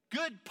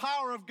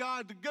power of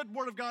God, the good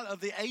word of God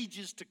of the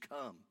ages to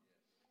come.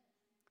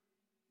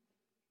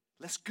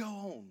 Let's go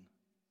on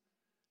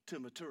to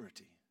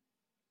maturity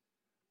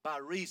by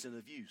reason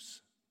of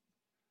use.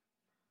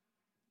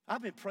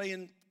 I've been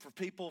praying for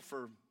people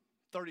for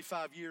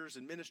 35 years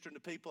and ministering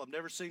to people. I've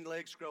never seen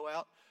legs grow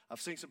out. I've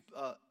seen some,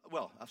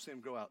 I've seen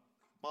them grow out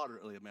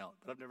moderately amount,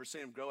 but I've never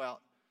seen them grow out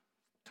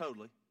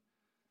totally.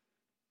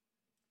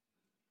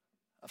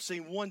 I've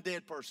seen one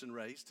dead person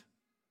raised.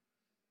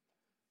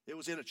 It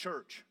was in a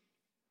church.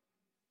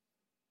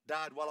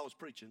 Died while I was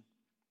preaching.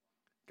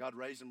 God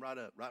raised him right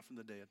up, right from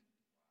the dead.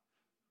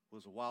 It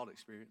was a wild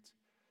experience.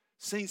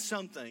 Seen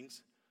some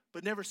things,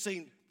 but never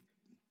seen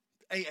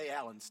A.A.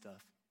 Allen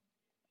stuff.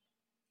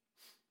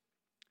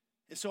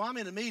 And so I'm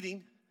in a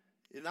meeting,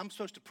 and I'm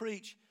supposed to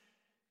preach,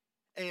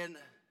 and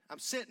I'm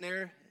sitting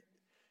there,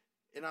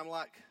 and I'm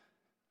like,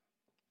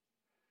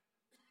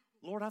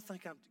 Lord, I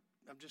think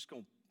I'm just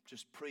going to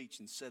just preach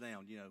and sit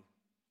down,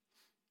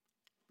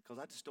 because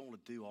I just don't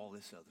want to do all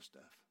this other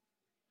stuff.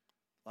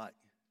 Like,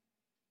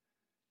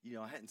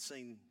 I hadn't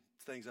seen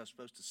things I was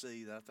supposed to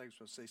see that I think I was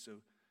supposed to see, so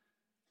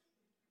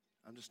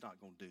I'm just not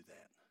going to do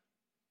that.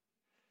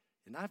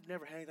 And I've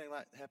never had anything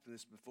like happen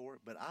this before,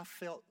 but I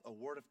felt a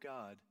word of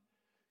God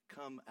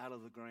come out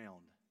of the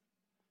ground,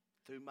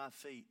 through my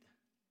feet,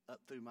 up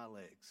through my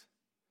legs.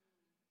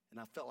 And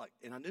I felt like,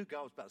 and I knew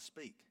God was about to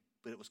speak,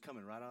 but it was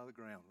coming right out of the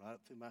ground, right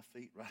up through my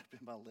feet, right up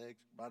in my legs,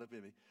 right up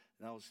in me.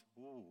 And I was,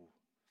 ooh.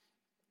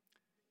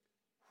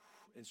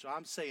 And so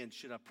I'm saying,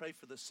 should I pray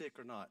for the sick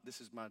or not?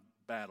 This is my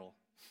battle.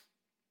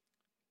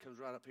 Comes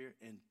right up here,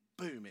 and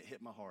boom, it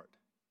hit my heart.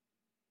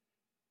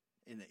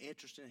 And the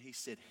interesting, he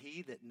said,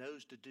 he that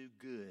knows to do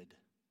good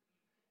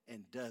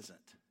and doesn't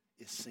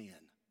is sin.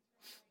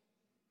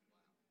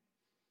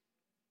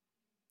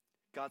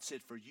 God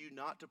said, for you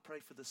not to pray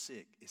for the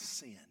sick is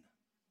sin.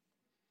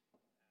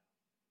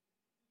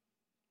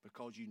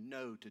 Because you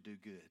know to do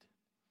good.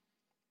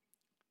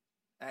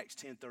 Acts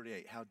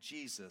 10:38, how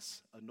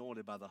Jesus,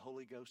 anointed by the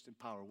Holy Ghost and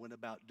power, went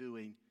about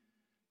doing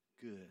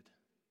good,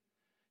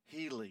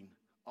 healing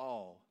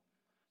all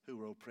who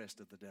were oppressed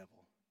of the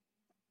devil.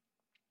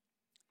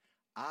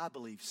 I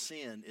believe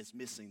sin is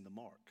missing the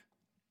mark.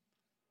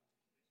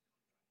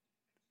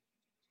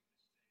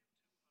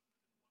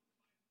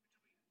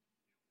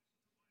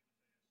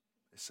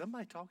 Is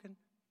somebody talking?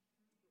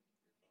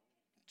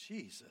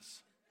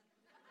 Jesus.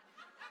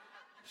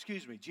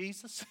 Excuse me,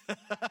 Jesus?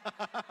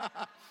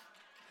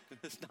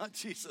 It's not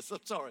Jesus, I'm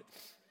sorry.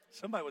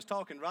 Somebody was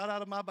talking right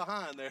out of my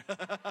behind there.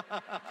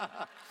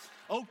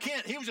 Oh,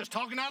 Kent, he was just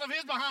talking out of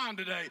his behind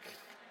today.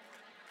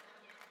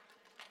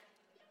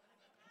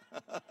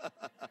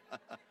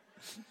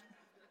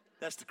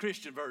 That's the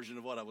Christian version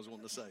of what I was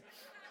wanting to say.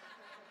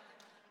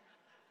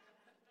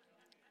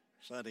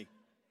 Sonny.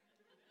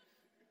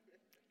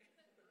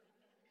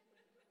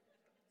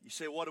 You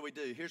say, what do we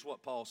do? Here's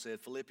what Paul said,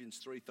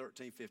 Philippians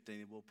 3:13-15,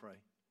 and we'll pray.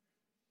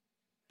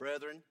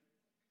 Brethren,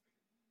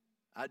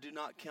 I do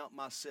not count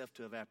myself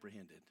to have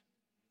apprehended.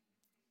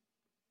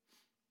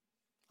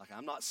 Like,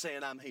 I'm not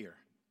saying I'm here.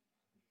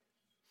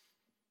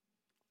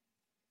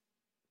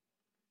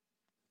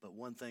 But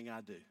one thing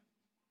I do.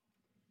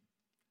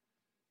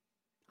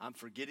 I'm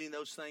forgetting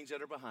those things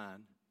that are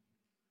behind,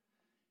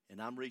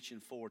 and I'm reaching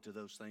forward to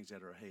those things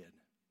that are ahead.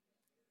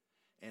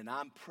 And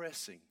I'm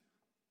pressing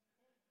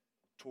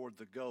toward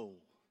the goal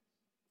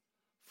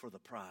for the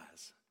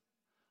prize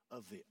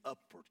of the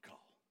upward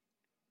call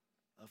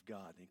of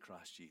God in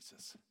Christ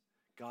Jesus.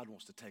 God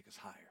wants to take us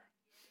higher.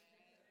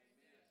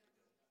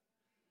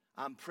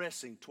 I'm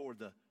pressing toward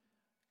the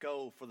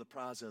goal for the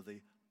prize of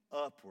the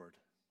upward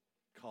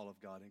call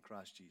of God in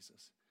Christ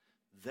Jesus.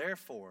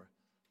 Therefore,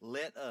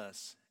 let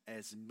us,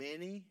 as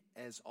many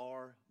as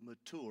are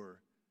mature,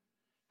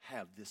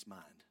 have this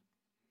mind.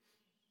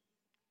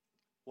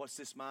 What's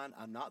this mind?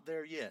 I'm not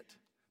there yet,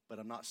 but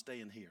I'm not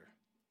staying here.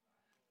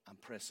 I'm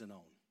pressing on.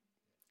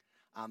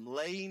 I'm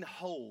laying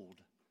hold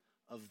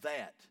of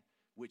that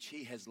which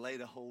he has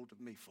laid a hold of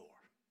me for.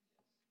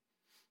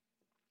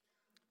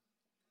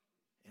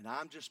 And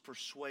I'm just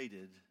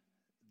persuaded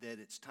that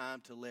it's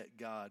time to let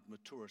God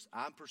mature us.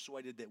 I'm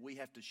persuaded that we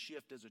have to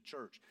shift as a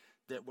church,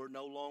 that we're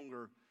no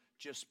longer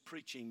just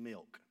preaching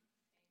milk,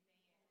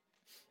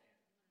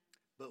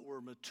 but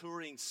we're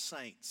maturing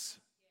saints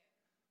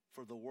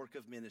for the work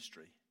of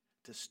ministry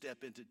to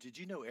step into. Did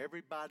you know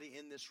everybody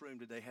in this room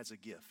today has a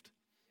gift?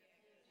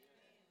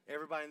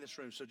 Everybody in this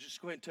room. So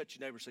just go ahead and touch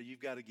your neighbor and say,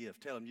 you've got a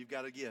gift. Tell them, you've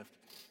got a gift.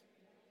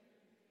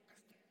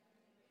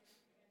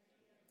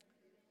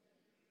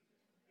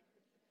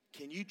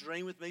 Can you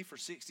dream with me for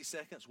 60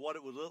 seconds what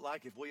it would look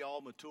like if we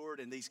all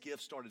matured and these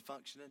gifts started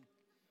functioning?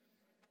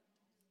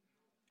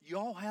 You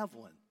all have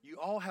one. You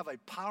all have a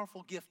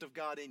powerful gift of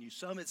God in you.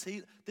 Some is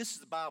healing. This is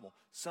the Bible.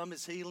 Some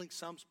is healing,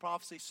 some's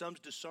prophecy,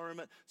 some's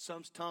discernment,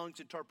 some's tongues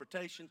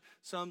interpretation,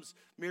 some's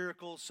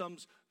miracles,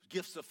 some's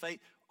gifts of faith.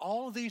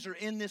 All of these are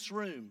in this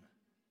room,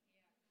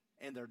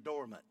 and they're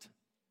dormant.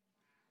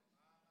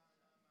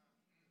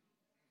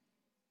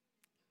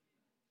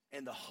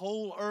 And the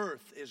whole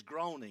earth is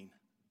groaning,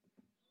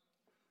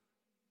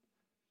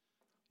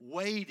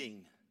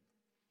 waiting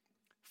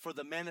for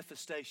the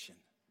manifestation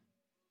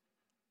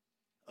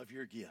of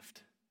your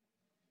gift,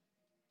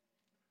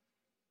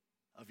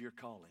 of your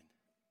calling.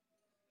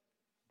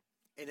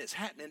 And it's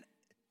happening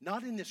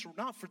not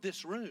for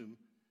this room,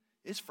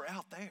 it's for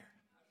out there.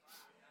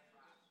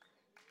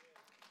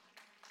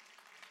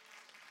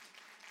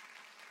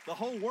 The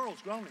whole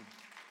world's groaning.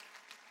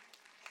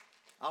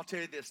 I'll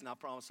tell you this, and I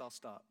promise I'll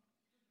stop.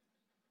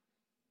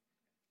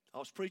 I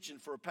was preaching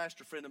for a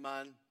pastor friend of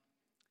mine,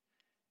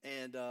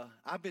 and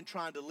I've been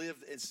trying to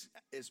live as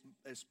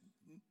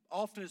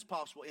often as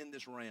possible in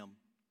this realm.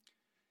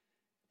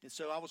 And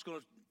so I was going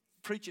to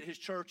preach at his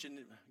church, and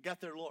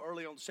got there a little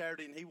early on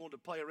Saturday, and he wanted to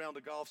play around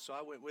the golf, so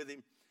I went with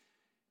him.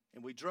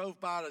 And we drove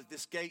by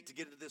this gate to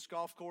get into this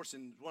golf course,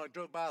 and when I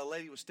drove by, a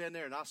lady was standing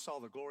there, and I saw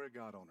the glory of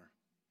God on her.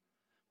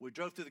 We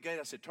drove through the gate.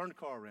 I said, turn the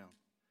car around.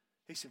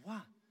 He said,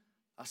 why?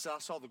 I said, I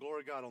saw the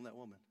glory of God on that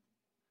woman.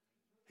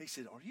 He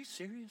said, are you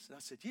serious? And I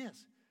said,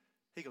 yes.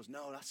 He goes,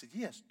 no. And I said,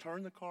 yes,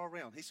 turn the car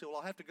around. He said, well,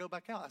 I'll have to go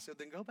back out. I said,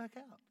 then go back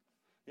out.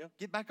 You know,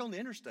 get back on the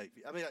interstate.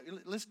 I mean,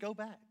 let's go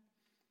back.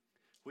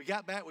 We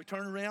got back. We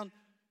turned around.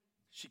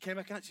 She came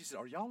back out. She said,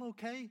 are y'all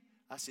okay?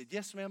 I said,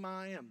 yes, ma'am,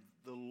 I am.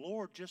 The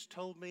Lord just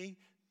told me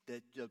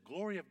that the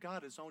glory of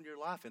God is on your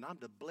life, and I'm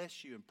to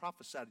bless you and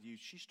prophesy to you.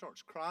 She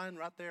starts crying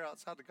right there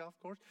outside the golf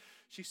course.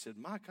 She said,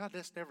 my God,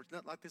 nothing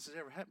like this has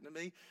ever happened to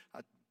me.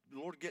 The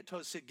Lord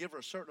said, give her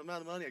a certain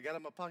amount of money. I got it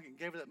in my pocket and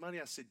gave her that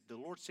money. I said, the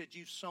Lord said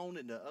you've sown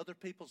into other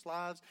people's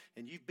lives,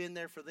 and you've been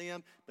there for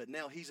them, but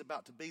now he's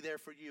about to be there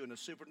for you in a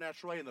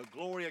supernatural way, and the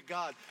glory of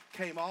God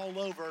came all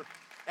over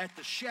at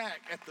the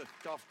shack at the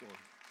golf course.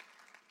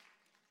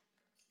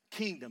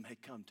 Kingdom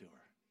had come to her.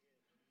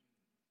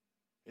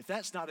 If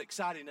that's not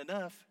exciting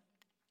enough,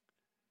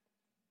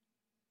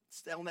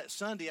 on that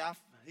Sunday,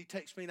 he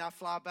takes me and I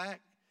fly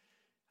back.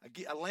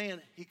 I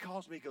land. He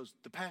calls me. He goes,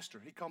 the pastor.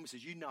 He called me and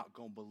says, you're not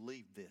going to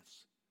believe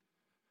this.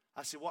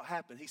 I said, what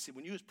happened? He said,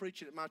 when you was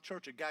preaching at my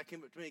church, a guy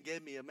came up to me and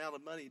gave me an amount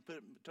of money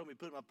and told me to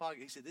put it in my pocket.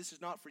 He said, this is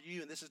not for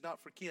you and this is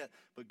not for Kent,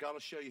 but God will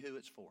show you who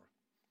it's for.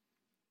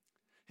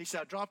 He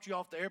said, I dropped you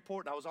off the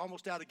airport, and I was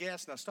almost out of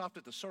gas, and I stopped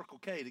at the Circle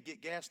K to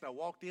get gas, and I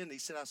walked in, and he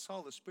said, I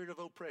saw the spirit of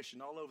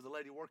oppression all over the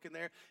lady working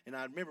there, and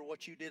I remember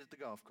what you did at the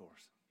golf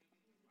course.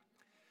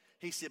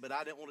 He said, but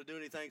I didn't want to do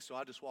anything, so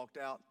I just walked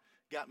out,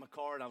 got in my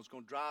car, and I was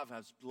going to drive. I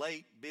was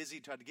late, busy,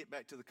 tried to get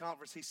back to the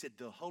conference. He said,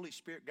 the Holy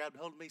Spirit grabbed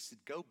hold of me. He said,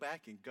 go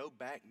back and go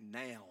back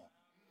now.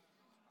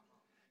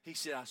 He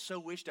said, I so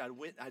wished I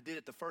did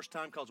it the first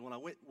time, because when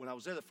I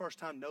was there the first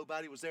time,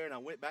 nobody was there, and I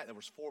went back, there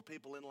was 4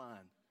 people in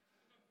line.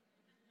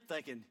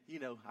 Thinking,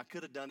 I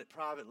could have done it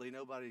privately.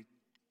 Nobody.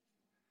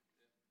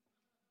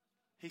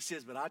 He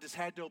says, but I just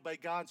had to obey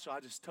God, so I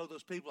just told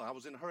those people, I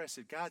was in a hurry. I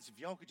said, guys, if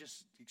y'all could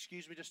just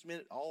excuse me just a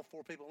minute, all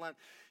 4 people in line.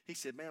 He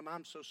said, ma'am,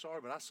 I'm so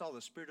sorry, but I saw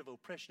the spirit of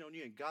oppression on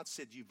you, and God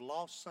said you've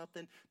lost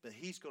something, but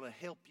he's going to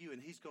help you,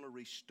 and he's going to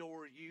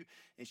restore you.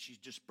 And she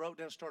just broke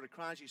down and started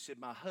crying. She said,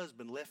 my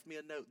husband left me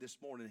a note this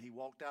morning. He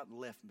walked out and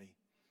left me.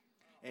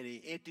 And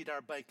he emptied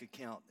our bank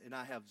account, and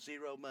I have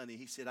 0 money.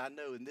 He said, I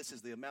know, and this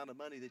is the amount of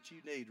money that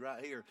you need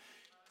right here.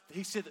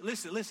 He said,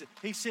 listen.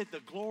 He said,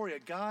 the glory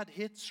of God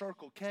hit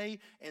Circle K,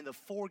 and the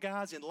 4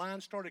 guys in line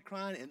started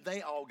crying, and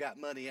they all got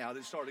money out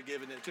and started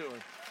giving it to her.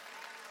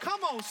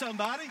 Come on,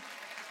 somebody.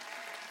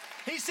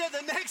 He said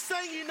the next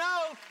thing you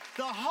know,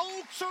 the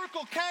whole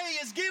Circle K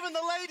is giving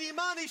the lady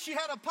money. She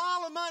had a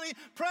pile of money.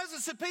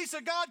 Presence and peace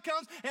of God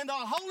comes, and the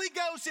Holy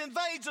Ghost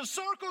invades a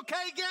Circle K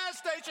gas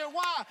station.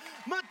 Why?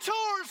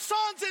 Mature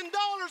sons and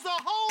daughters, the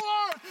whole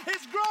earth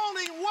is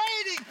groaning,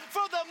 waiting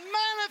for the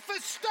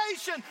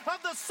manifestation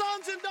of the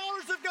sons and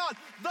daughters of God.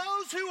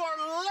 Those who are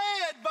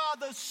led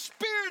by the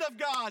Spirit of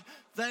God,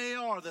 they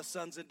are the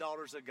sons and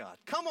daughters of God.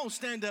 Come on,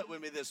 stand up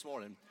with me this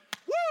morning.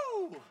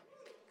 Woo!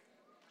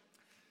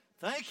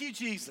 Thank you,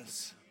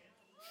 Jesus.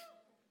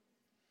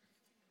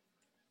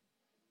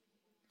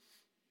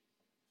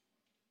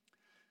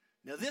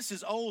 Now, this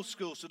is old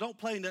school, so don't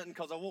play nothing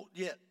because I won't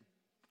yet.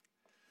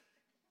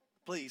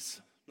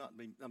 Please,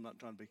 I'm not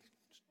trying to be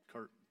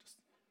curt. Just,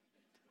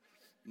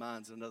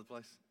 mine's another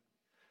place.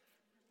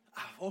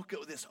 I woke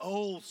up with this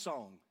old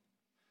song.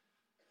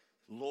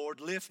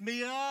 Lord, lift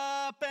me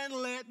up and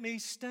let me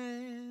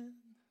stand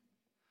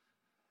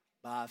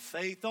by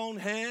faith on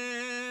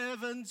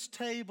heaven's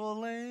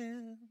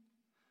tableland,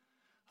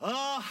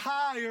 a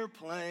higher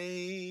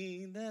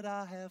plane that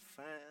I have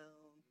found.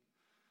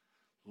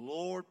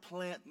 Lord,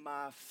 plant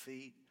my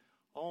feet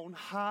on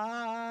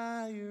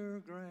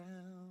higher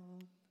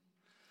ground.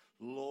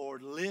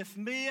 Lord, lift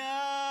me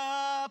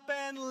up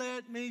and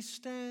let me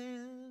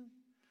stand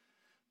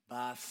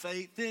by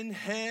faith in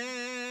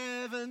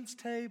heaven's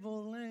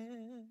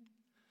tableland,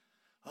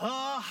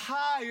 a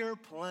higher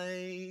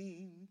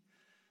plane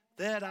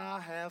that I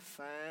have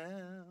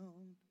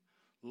found.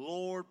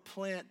 Lord,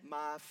 plant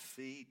my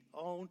feet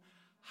on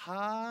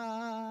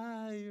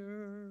higher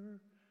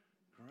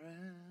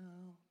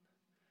ground.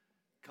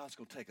 God's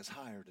going to take us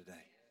higher today.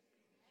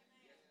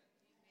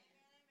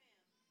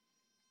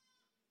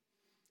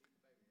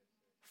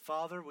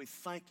 Father, we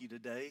thank you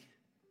today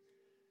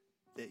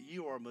that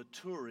you are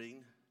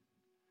maturing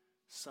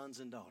sons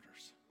and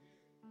daughters.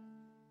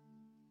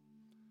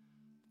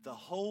 The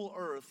whole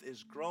earth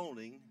is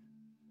groaning,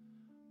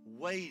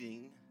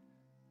 waiting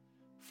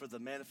for the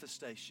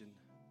manifestation,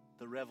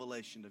 the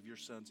revelation of your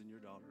sons and your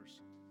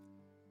daughters.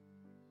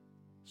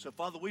 So,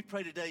 Father, we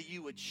pray today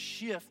you would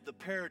shift the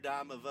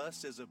paradigm of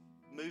us as a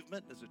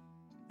movement, as an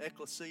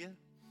ecclesia,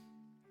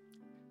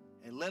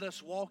 and let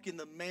us walk in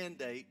the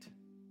mandate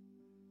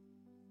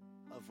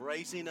of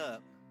raising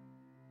up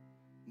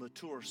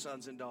mature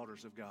sons and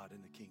daughters of God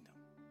in the kingdom.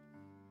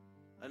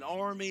 An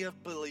army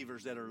of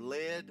believers that are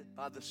led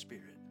by the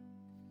Spirit,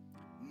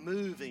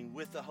 moving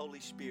with the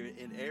Holy Spirit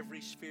in every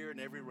sphere and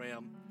every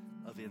realm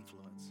of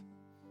influence.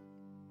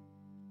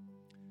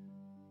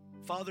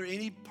 Father,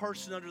 any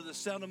person under the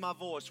sound of my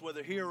voice,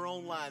 whether here or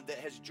online, that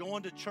has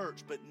joined a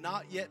church but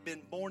not yet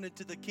been born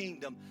into the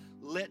kingdom,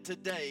 let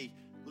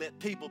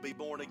people be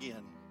born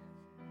again.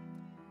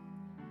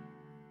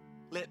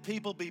 Let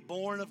people be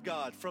born of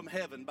God from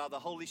heaven by the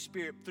Holy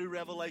Spirit through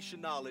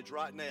revelation knowledge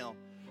right now.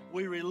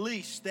 We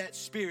release that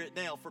Spirit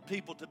now for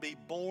people to be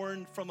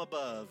born from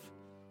above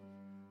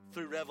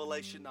through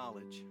revelation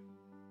knowledge.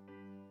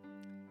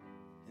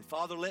 And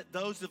Father, let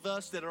those of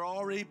us that are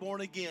already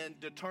born again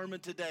determine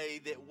today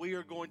that we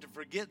are going to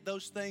forget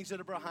those things that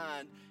are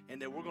behind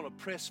and that we're going to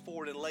press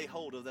forward and lay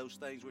hold of those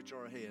things which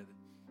are ahead.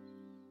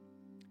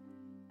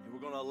 And we're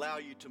going to allow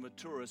you to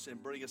mature us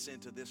and bring us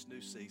into this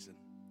new season.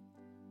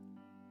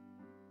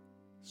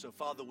 So,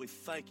 Father, we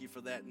thank you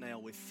for that now.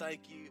 We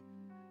thank you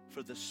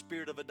for the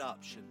spirit of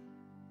adoption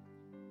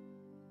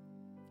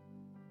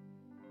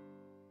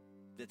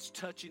that's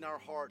touching our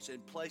hearts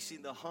and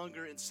placing the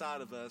hunger inside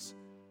of us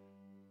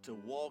to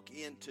walk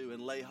into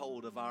and lay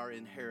hold of our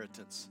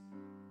inheritance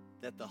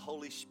that the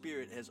Holy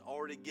Spirit has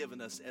already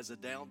given us as a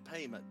down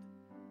payment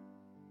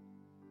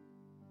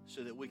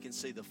so that we can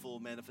see the full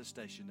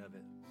manifestation of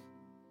it.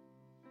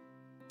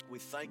 We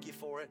thank you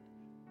for it.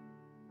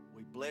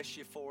 We bless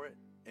you for it.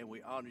 And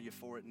we honor you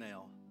for it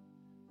now.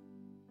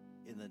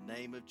 In the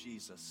name of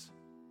Jesus.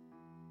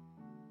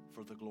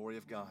 For the glory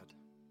of God.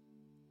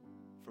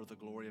 For the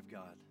glory of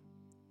God.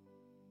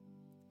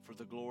 For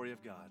the glory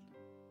of God.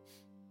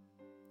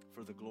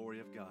 For the glory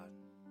of God.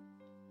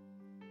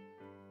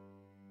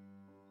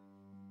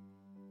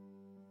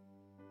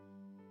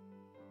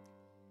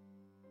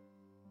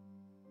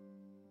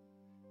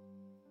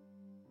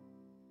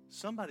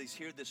 Somebody's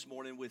here this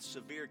morning with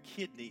severe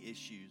kidney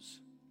issues.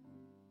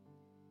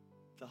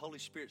 The Holy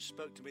Spirit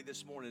spoke to me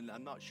this morning.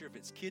 I'm not sure if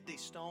it's kidney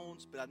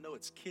stones, but I know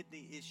it's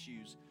kidney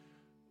issues.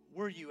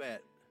 Where are you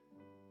at?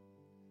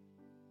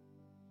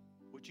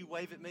 Would you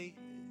wave at me?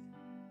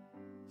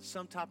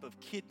 Some type of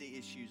kidney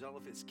issues. I don't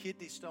know if it's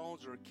kidney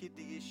stones or a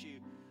kidney issue,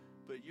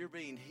 but you're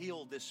being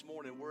healed this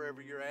morning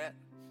wherever you're at.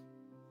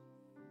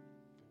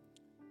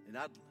 And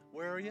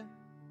where are you?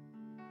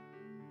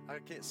 I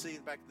can't see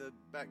the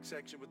back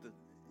section with the.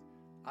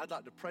 I'd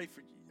like to pray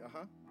for you.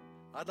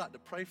 I'd like to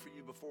pray for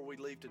you before we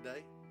leave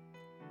today.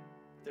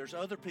 There's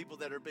other people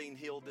that are being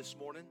healed this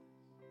morning.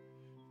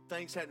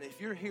 Things happen. If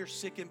you're here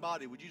sick in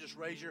body, would you just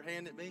raise your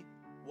hand at me?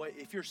 Wait,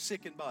 if you're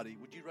sick in body,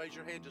 would you raise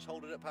your hand? Just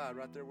hold it up high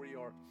right there where you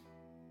are.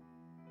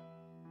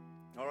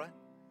 All right?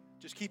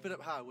 Just keep it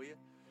up high, will you?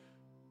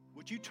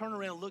 Would you turn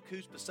around and look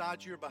who's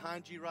beside you or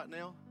behind you right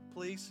now?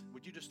 please?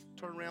 Would you just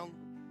turn around?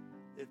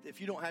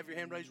 If you don't have your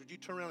hand raised, would you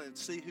turn around and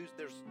see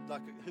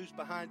who's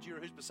behind you or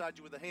who's beside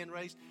you with a hand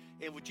raised?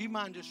 And would you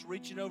mind just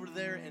reaching over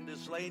there and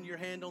just laying your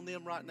hand on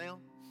them right now?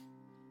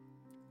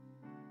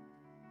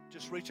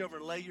 Just reach over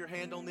and lay your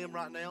hand on them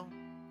right now.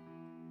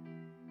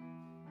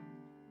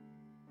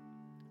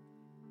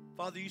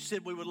 Father, you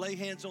said we would lay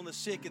hands on the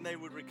sick and they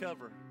would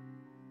recover.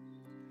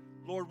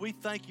 Lord, we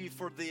thank you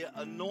for the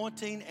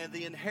anointing and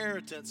the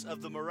inheritance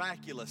of the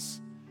miraculous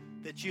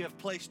that you have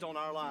placed on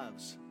our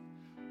lives.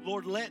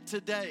 Lord, let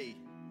today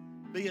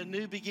be a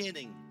new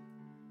beginning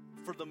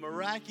for the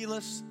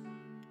miraculous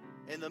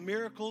and the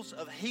miracles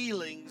of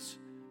healings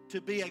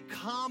to be a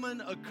common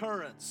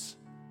occurrence.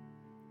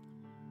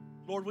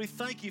 Lord, we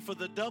thank you for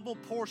the double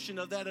portion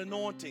of that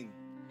anointing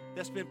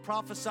that's been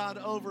prophesied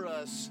over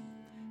us.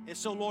 And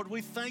so, Lord,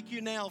 we thank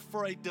you now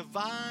for a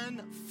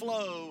divine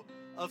flow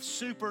of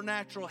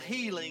supernatural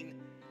healing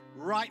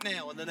right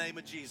now in the name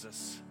of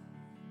Jesus.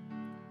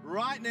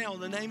 Right now in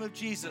the name of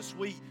Jesus,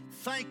 we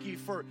thank you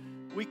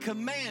we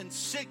command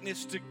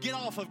sickness to get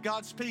off of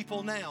God's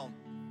people now.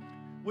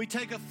 We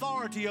take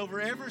authority over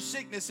every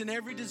sickness and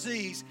every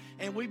disease,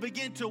 and we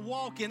begin to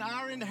walk in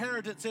our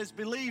inheritance as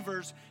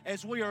believers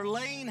as we are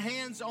laying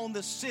hands on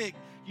the sick.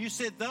 You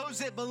said those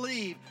that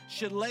believe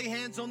should lay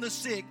hands on the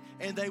sick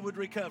and they would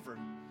recover.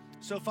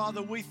 So,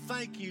 Father, we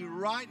thank you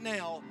right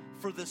now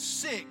for the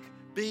sick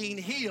being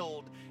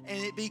healed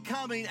and it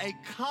becoming a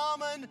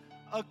common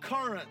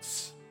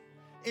occurrence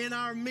in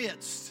our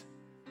midst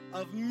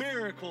of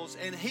miracles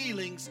and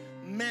healings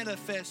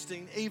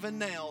manifesting even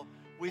now.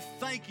 We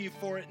thank you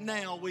for it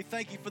now. We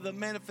thank you for the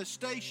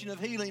manifestation of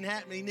healing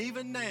happening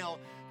even now.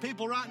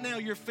 People, right now,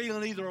 you're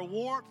feeling either a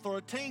warmth or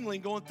a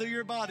tingling going through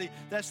your body.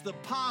 That's the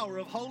power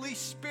of Holy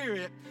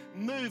Spirit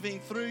moving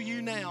through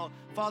you now.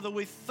 Father,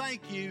 we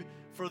thank you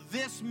for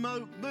this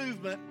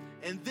movement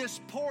and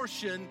this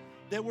portion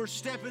that we're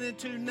stepping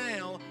into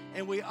now,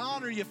 and we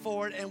honor you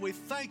for it, and we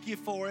thank you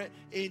for it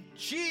in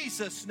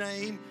Jesus'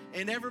 name.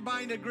 And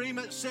everybody in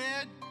agreement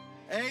said,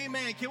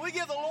 amen. Can we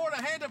give the Lord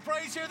a hand of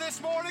praise here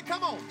this morning?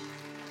 Come on.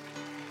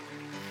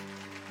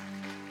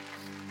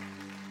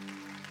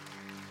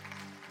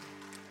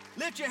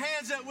 Lift your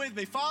hands up with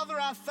me. Father,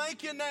 I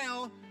thank you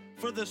now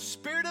for the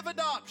spirit of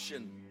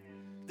adoption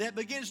that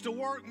begins to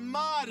work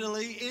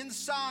mightily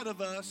inside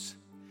of us.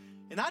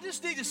 And I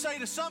just need to say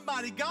to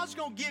somebody, God's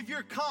going to give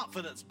your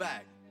confidence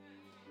back.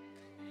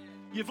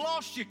 You've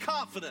lost your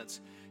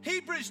confidence.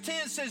 Hebrews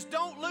 10 says,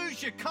 don't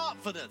lose your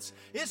confidence.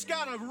 It's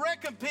got a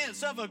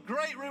recompense of a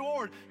great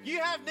reward.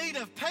 You have need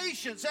of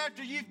patience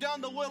after you've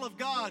done the will of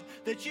God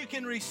that you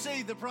can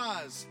receive the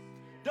prize.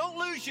 Don't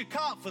lose your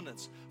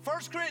confidence. 1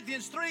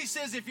 Corinthians 3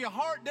 says if your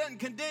heart doesn't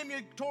condemn you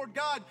toward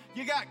God,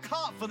 you got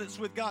confidence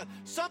with God.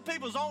 Some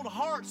people's own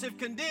hearts have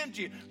condemned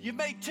you. You've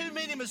made too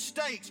many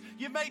mistakes.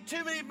 You've made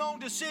too many wrong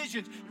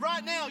decisions.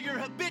 Right now, you're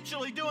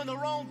habitually doing the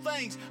wrong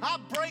things. I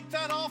break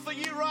that off of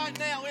you right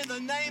now in the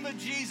name of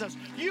Jesus.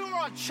 You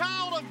are a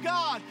child of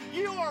God.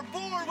 You are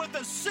born with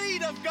the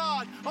seed of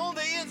God on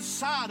the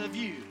inside of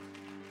you.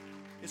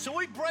 And so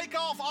we break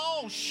off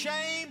all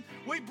shame.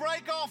 We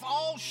break off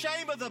all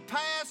shame of the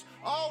past,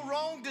 all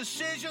wrong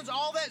decisions,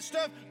 all that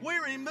stuff. We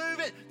remove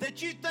it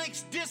that you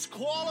think's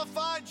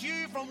disqualified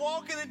you from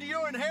walking into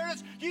your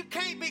inheritance. You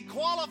can't be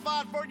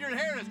qualified for your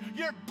inheritance.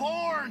 You're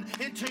born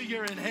into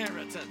your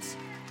inheritance.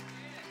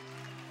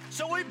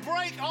 So we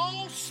break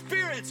all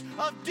spirits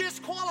of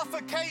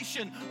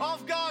disqualification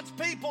of God's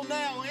people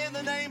now in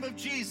the name of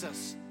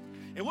Jesus.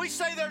 And we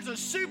say there's a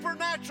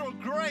supernatural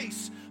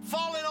grace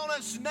falling on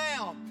us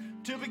now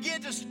to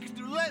begin to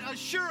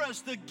assure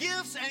us the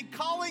gifts and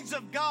callings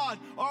of God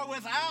are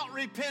without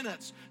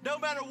repentance. No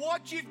matter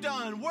what you've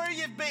done, where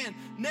you've been,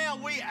 now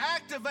we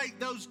activate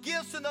those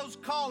gifts and those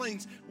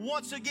callings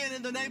once again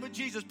in the name of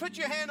Jesus. Put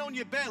your hand on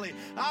your belly.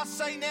 I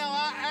say now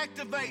I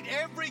activate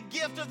every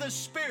gift of the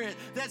Spirit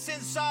that's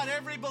inside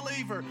every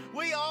believer.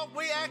 We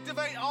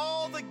activate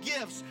all the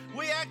gifts.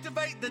 We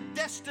activate the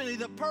destiny,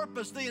 the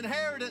purpose, the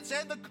inheritance,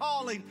 and the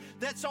calling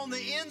that's on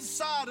the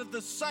inside of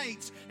the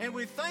saints. And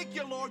we thank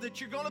you, Lord,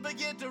 that you're going to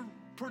begin to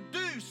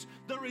produce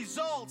the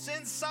results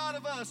inside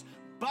of us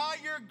by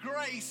your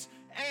grace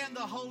and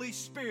the Holy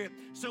Spirit.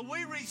 So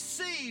we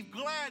receive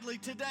gladly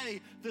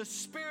today the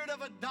spirit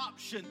of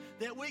adoption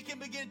that we can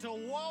begin to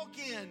walk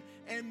in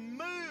and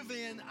move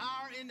in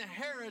our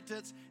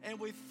inheritance. And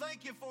we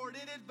thank you for it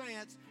in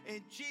advance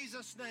in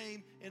Jesus'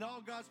 name. And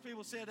all God's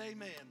people said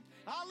amen.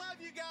 I love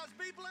you guys.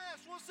 Be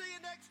blessed. We'll see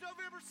you next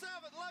November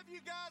 7th. Love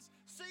you guys.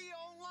 See you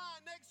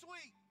online next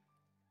week.